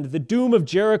the end, the doom of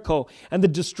Jericho, and the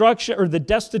destruction or the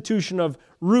destitution of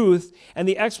Ruth, and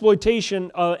the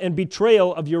exploitation and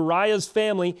betrayal of Uriah's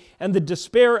family, and the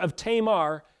despair of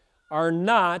Tamar are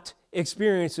not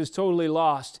experiences totally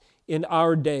lost in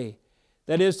our day.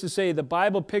 That is to say, the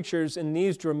Bible pictures in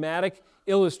these dramatic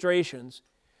illustrations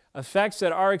effects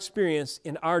that are experienced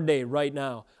in our day right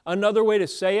now. Another way to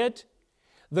say it,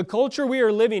 the culture we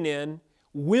are living in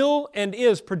will and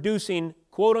is producing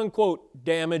quote-unquote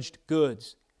damaged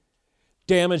goods.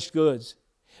 Damaged goods.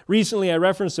 Recently, I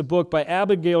referenced a book by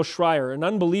Abigail Shrier, an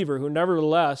unbeliever who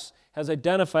nevertheless has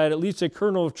identified at least a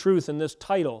kernel of truth in this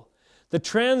title. The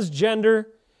transgender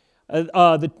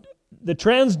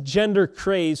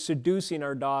craze seducing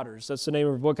our daughters. That's the name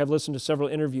of her book. I've listened to several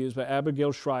interviews by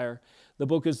Abigail Shrier. The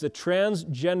book is The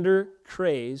Transgender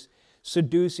Craze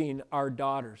Seducing Our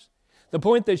Daughters. The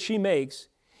point that she makes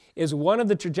is one of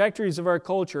the trajectories of our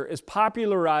culture is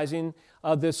popularizing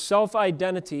this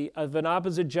self-identity of an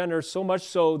opposite gender so much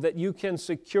so that you can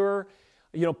secure,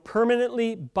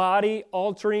 permanently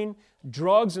body-altering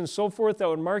drugs and so forth that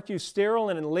would mark you sterile,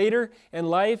 and then later in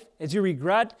life, as you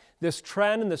regret this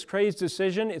trend and this crazed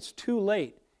decision, it's too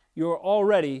late. You're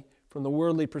already, from the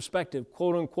worldly perspective,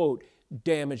 quote-unquote,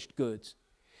 damaged goods.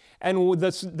 And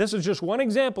this is just one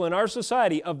example in our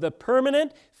society of the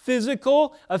permanent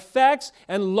physical effects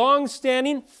and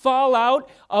long-standing fallout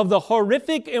of the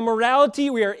horrific immorality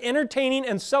we are entertaining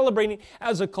and celebrating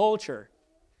as a culture.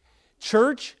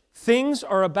 Church, things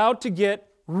are about to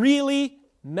get really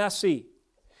messy.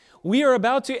 We are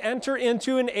about to enter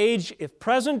into an age, if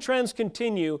present trends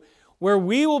continue, where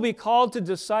we will be called to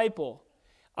disciple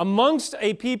amongst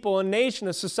a people, a nation,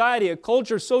 a society, a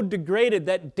culture so degraded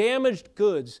that damaged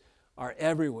goods are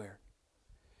everywhere.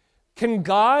 Can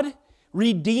God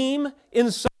redeem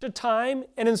in such a time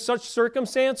and in such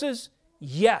circumstances?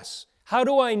 Yes. How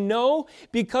do I know?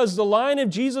 Because the line of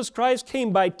Jesus Christ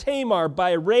came by Tamar,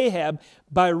 by Rahab,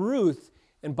 by Ruth,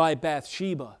 and by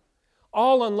Bathsheba.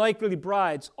 All unlikely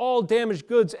brides, all damaged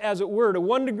goods, as it were, to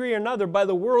one degree or another by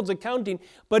the world's accounting,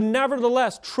 but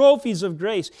nevertheless trophies of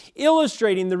grace,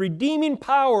 illustrating the redeeming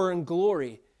power and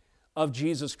glory of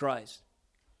Jesus Christ.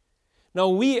 Now,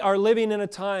 we are living in a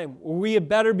time where we had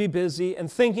better be busy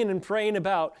and thinking and praying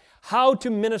about how to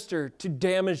minister to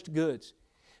damaged goods.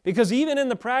 Because even in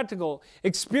the practical,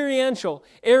 experiential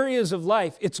areas of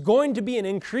life, it's going to be an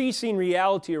increasing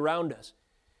reality around us.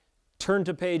 Turn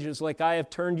to pages like I have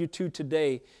turned you to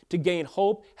today to gain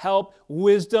hope, help,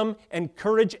 wisdom, and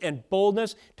courage and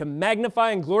boldness to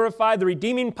magnify and glorify the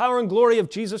redeeming power and glory of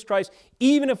Jesus Christ,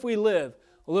 even if we live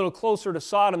a little closer to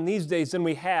Sodom these days than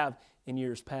we have in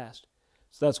years past.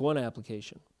 So that's one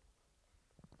application.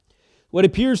 What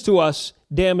appears to us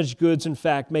damaged goods, in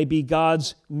fact, may be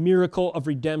God's miracle of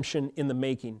redemption in the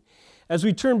making. As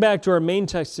we turn back to our main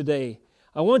text today,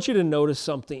 I want you to notice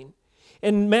something.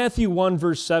 In Matthew 1,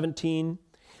 verse 17,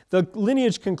 the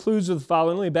lineage concludes with the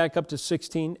following. Let me back up to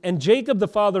 16. And Jacob, the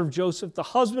father of Joseph, the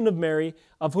husband of Mary,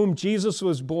 of whom Jesus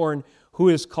was born, who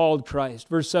is called Christ.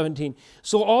 Verse 17.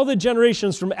 So all the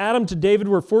generations from Adam to David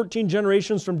were 14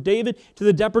 generations. From David to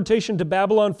the deportation to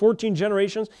Babylon, 14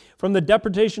 generations. From the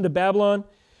deportation to Babylon,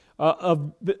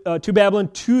 to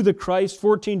the Christ,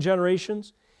 14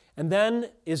 generations. And then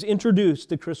is introduced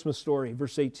the Christmas story,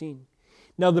 verse 18.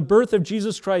 Now the birth of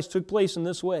Jesus Christ took place in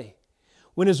this way.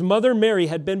 When his mother Mary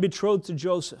had been betrothed to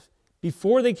Joseph,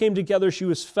 before they came together, she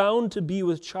was found to be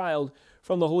with child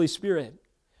from the Holy Spirit.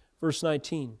 Verse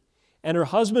 19. And her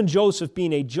husband Joseph,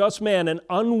 being a just man and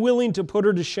unwilling to put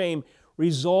her to shame,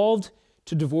 resolved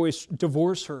to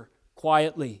divorce her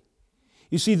quietly.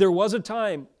 You see, there was a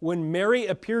time when Mary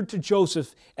appeared to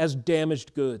Joseph as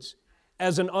damaged goods,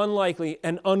 as an unlikely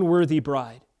and unworthy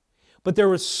bride. But there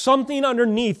was something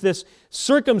underneath this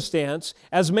circumstance,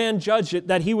 as man judged it,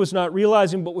 that he was not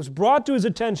realizing, but was brought to his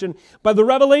attention by the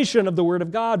revelation of the Word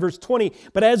of God. Verse 20,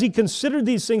 but as he considered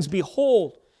these things,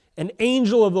 behold, an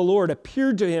angel of the Lord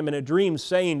appeared to him in a dream,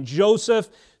 saying, Joseph,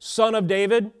 son of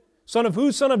David. Son of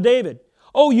who? Son of David.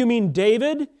 Oh, you mean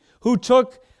David, who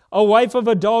took a wife of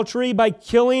adultery by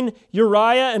killing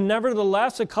Uriah, and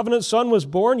nevertheless a covenant son was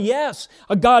born? Yes,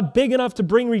 a God big enough to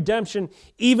bring redemption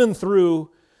even through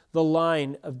the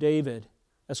line of David,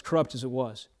 as corrupt as it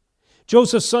was.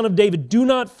 Joseph, son of David, do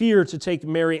not fear to take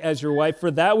Mary as your wife, for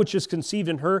that which is conceived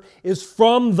in her is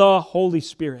from the Holy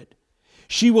Spirit.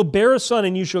 She will bear a son,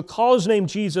 and you shall call his name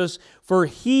Jesus, for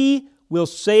he will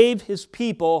save his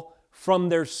people from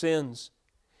their sins.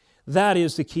 That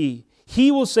is the key.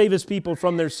 He will save his people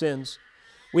from their sins.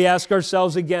 We ask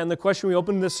ourselves again, the question we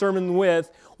opened this sermon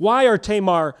with, why are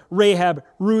Tamar, Rahab,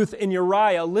 Ruth, and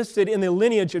Uriah listed in the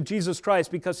lineage of Jesus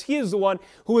Christ? Because he is the one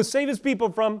who will save his people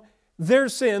from their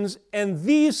sins, and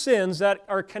these sins that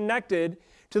are connected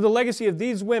to the legacy of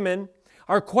these women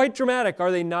are quite dramatic,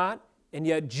 are they not? And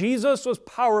yet Jesus was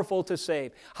powerful to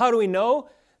save. How do we know?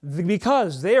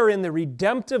 Because they are in the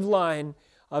redemptive line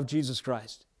of Jesus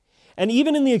Christ. And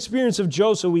even in the experience of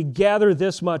Joseph, we gather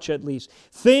this much at least.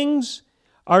 Things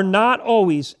are not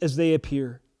always as they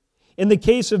appear. In the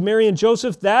case of Mary and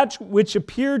Joseph, that which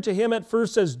appeared to him at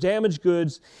first as damaged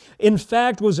goods, in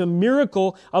fact, was a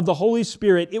miracle of the Holy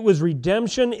Spirit. It was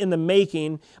redemption in the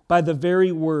making by the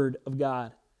very word of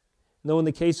God. Though in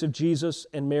the case of Jesus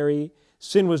and Mary,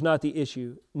 sin was not the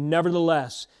issue.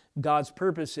 Nevertheless, God's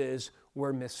purposes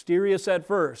were mysterious at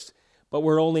first, but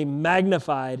were only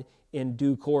magnified in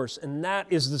due course. And that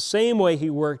is the same way he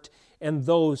worked in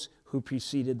those who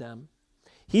preceded them.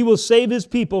 He will save his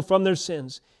people from their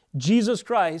sins. Jesus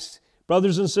Christ,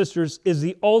 brothers and sisters, is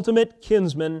the ultimate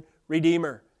kinsman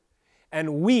redeemer.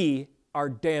 And we are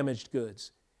damaged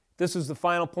goods. This is the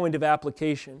final point of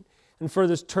application. And for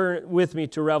this, turn with me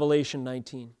to Revelation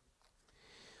 19.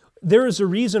 There is a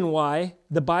reason why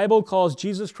the Bible calls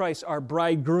Jesus Christ our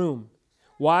bridegroom.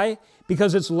 Why?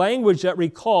 Because it's language that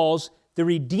recalls the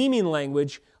redeeming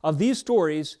language of these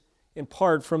stories in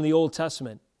part from the Old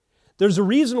Testament. There's a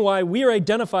reason why we are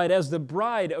identified as the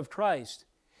bride of Christ.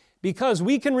 Because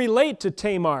we can relate to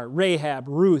Tamar, Rahab,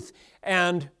 Ruth,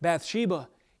 and Bathsheba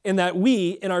in that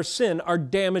we, in our sin, are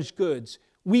damaged goods.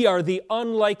 We are the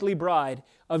unlikely bride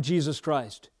of Jesus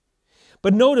Christ.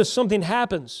 But notice something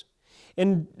happens.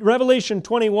 In Revelation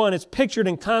 21, it's pictured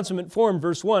in consummate form,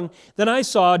 verse 1. Then I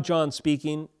saw, John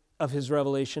speaking of his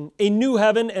revelation, a new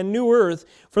heaven and new earth,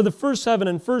 for the first heaven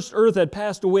and first earth had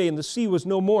passed away, and the sea was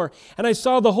no more. And I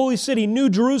saw the holy city, New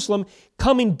Jerusalem,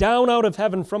 coming down out of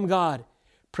heaven from God,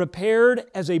 prepared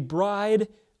as a bride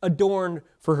adorned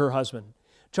for her husband.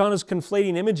 John is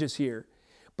conflating images here.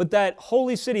 But that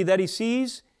holy city that he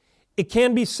sees, it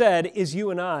can be said is you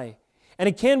and I. And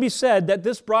it can be said that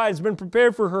this bride has been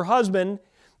prepared for her husband.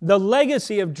 The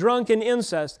legacy of drunken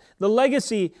incest, the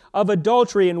legacy of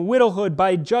adultery and widowhood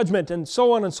by judgment and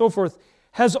so on and so forth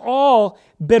has all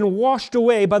been washed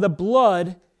away by the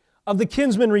blood of the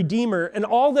kinsman redeemer, and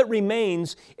all that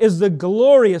remains is the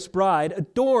glorious bride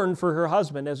adorned for her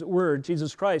husband, as it were,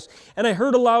 Jesus Christ. And I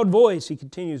heard a loud voice, he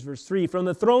continues, verse 3, from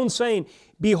the throne saying,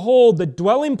 behold, the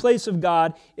dwelling place of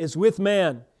God is with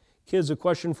man. Kids, a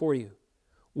question for you.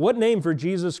 What name for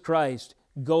Jesus Christ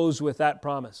goes with that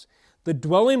promise? The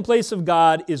dwelling place of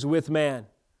God is with man.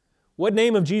 What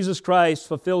name of Jesus Christ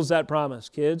fulfills that promise,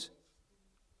 kids?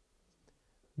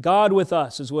 God with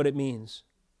us is what it means.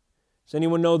 Does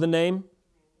anyone know the name?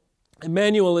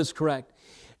 Emmanuel is correct.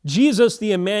 Jesus,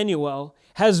 the Emmanuel,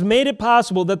 has made it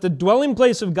possible that the dwelling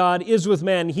place of God is with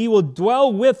man. He will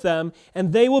dwell with them,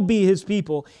 and they will be His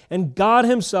people. And God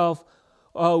Himself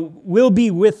will be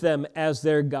with them as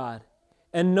their God.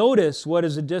 And notice what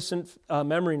is a distant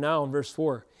memory now in verse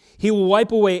 4. He will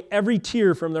wipe away every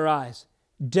tear from their eyes.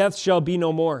 Death shall be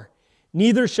no more.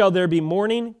 Neither shall there be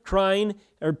mourning, crying,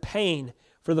 or pain,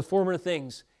 for the former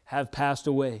things have passed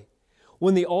away.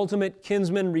 When the ultimate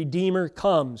kinsman redeemer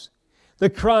comes, the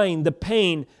crying, the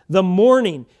pain, the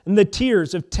mourning, and the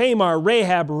tears of Tamar,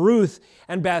 Rahab, Ruth,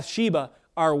 and Bathsheba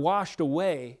are washed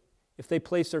away if they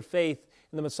place their faith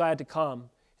in the Messiah to come,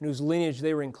 in whose lineage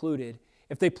they were included,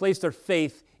 if they place their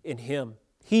faith in Him.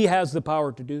 He has the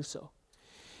power to do so.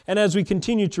 And as we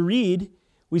continue to read,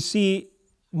 we see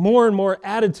more and more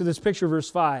added to this picture, verse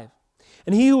 5.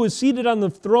 And he who was seated on the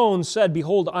throne said,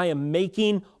 Behold, I am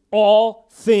making all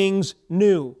things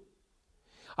new.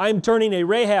 I am turning a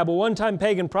Rahab, a one-time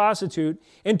pagan prostitute,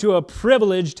 into a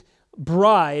privileged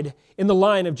bride in the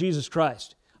line of Jesus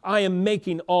Christ. I am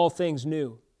making all things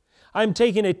new. I am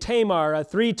taking a Tamar, a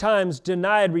 3 times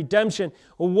denied redemption,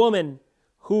 a woman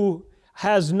who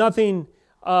has nothing,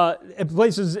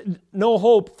 places no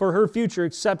hope for her future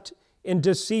except in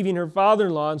deceiving her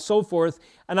father-in-law and so forth,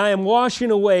 and I am washing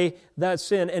away that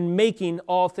sin and making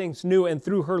all things new, and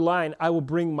through her line I will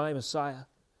bring my Messiah.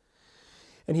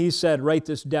 And he said, write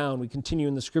this down. We continue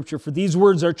in the scripture, for these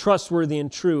words are trustworthy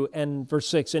and true. And verse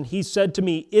 6, and he said to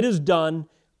me, it is done.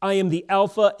 I am the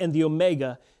Alpha and the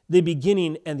Omega, the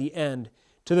beginning and the end.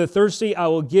 To the thirsty I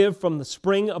will give from the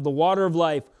spring of the water of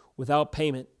life without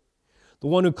payment. The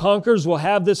one who conquers will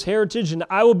have this heritage, and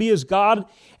I will be his God,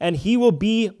 and he will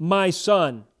be my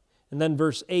son. And then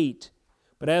verse 8,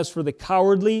 but as for the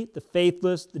cowardly, the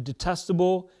faithless, the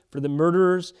detestable, for the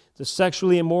murderers, the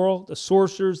sexually immoral, the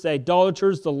sorcerers, the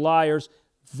idolaters, the liars,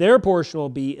 their portion will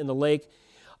be in the lake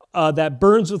that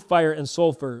burns with fire and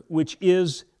sulfur, which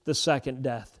is the second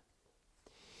death.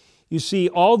 You see,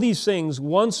 all these things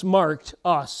once marked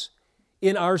us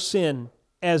in our sin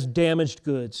as damaged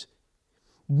goods.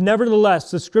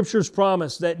 Nevertheless, the Scriptures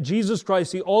promise that Jesus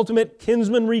Christ, the ultimate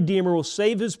kinsman redeemer, will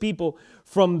save His people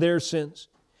from their sins.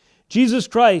 Jesus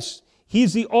Christ,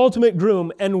 He's the ultimate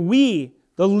groom, and we,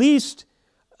 the least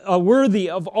worthy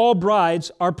of all brides,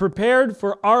 are prepared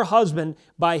for our husband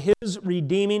by His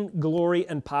redeeming glory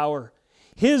and power.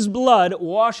 His blood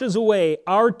washes away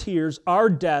our tears, our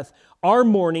death, our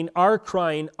mourning, our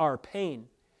crying, our pain.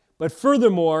 But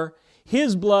furthermore,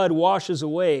 His blood washes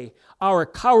away our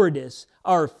cowardice,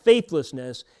 our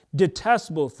faithlessness,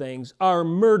 detestable things, our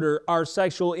murder, our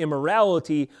sexual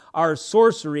immorality, our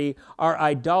sorcery, our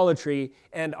idolatry,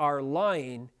 and our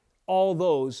lying. All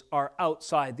those are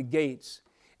outside the gates.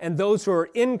 And those who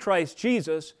are in Christ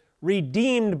Jesus,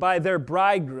 redeemed by their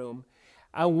bridegroom,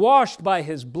 and washed by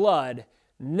His blood,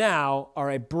 now are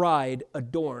a bride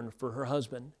adorned for her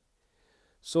husband.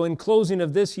 So in closing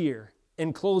of this year,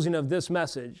 in closing of this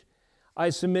message, I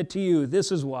submit to you,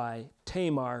 this is why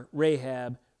Tamar,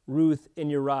 Rahab, Ruth, and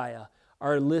Uriah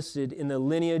are listed in the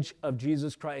lineage of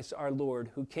Jesus Christ our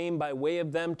Lord, who came by way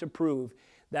of them to prove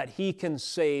that He can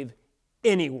save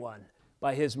anyone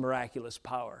by His miraculous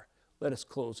power. Let us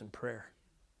close in prayer.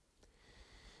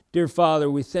 Dear Father,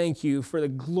 we thank You for the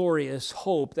glorious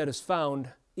hope that is found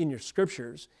in Your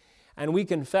Scriptures, and we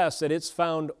confess that it's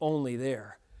found only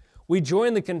there. We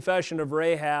join the confession of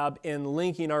Rahab in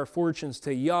linking our fortunes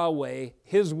to Yahweh,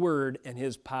 His Word, and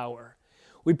His power.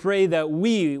 We pray that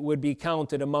we would be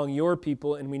counted among Your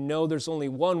people, and we know there's only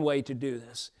one way to do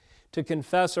this, to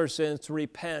confess our sins, to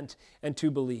repent, and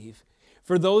to believe.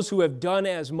 For those who have done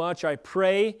as much, I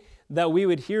pray that we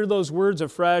would hear those words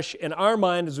afresh in our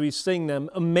mind as we sing them.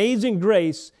 Amazing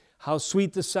grace, how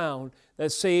sweet the sound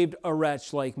that saved a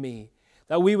wretch like me.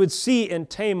 That we would see in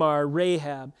Tamar,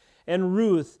 Rahab, and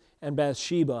Ruth, and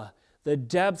Bathsheba the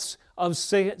depths of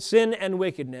sin and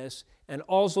wickedness, and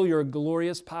also Your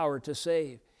glorious power to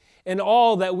save. And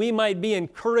all that we might be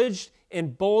encouraged,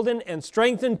 emboldened, and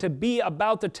strengthened to be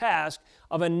about the task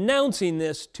of announcing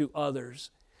this to others.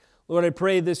 Lord, I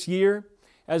pray this year,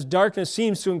 as darkness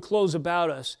seems to enclose about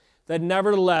us, that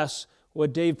nevertheless,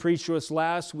 what Dave preached to us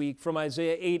last week from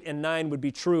Isaiah 8 and 9 would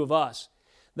be true of us.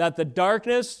 That the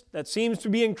darkness that seems to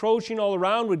be encroaching all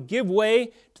around would give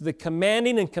way to the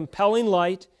commanding and compelling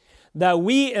light, that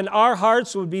we in our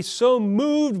hearts would be so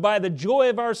moved by the joy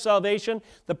of our salvation,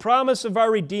 the promise of our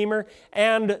Redeemer,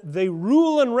 and the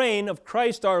rule and reign of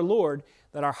Christ our Lord,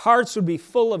 that our hearts would be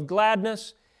full of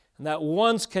gladness, and that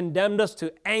once condemned us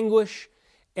to anguish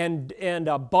and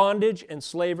bondage and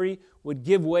slavery would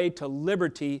give way to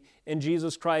liberty in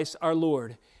Jesus Christ our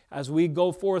Lord, as we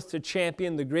go forth to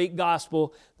champion the great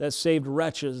gospel that saved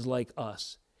wretches like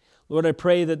us. Lord, I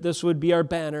pray that this would be our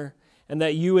banner and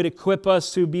that You would equip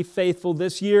us to be faithful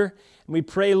this year. And we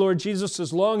pray, Lord Jesus,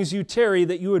 as long as You tarry,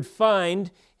 that You would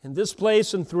find in this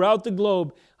place and throughout the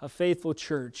globe, a faithful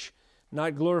church,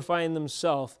 not glorifying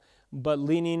themselves, but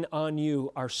leaning on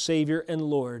you, our Savior and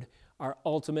Lord, our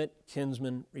ultimate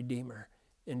kinsman redeemer.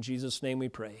 In Jesus' name we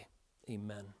pray.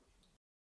 Amen.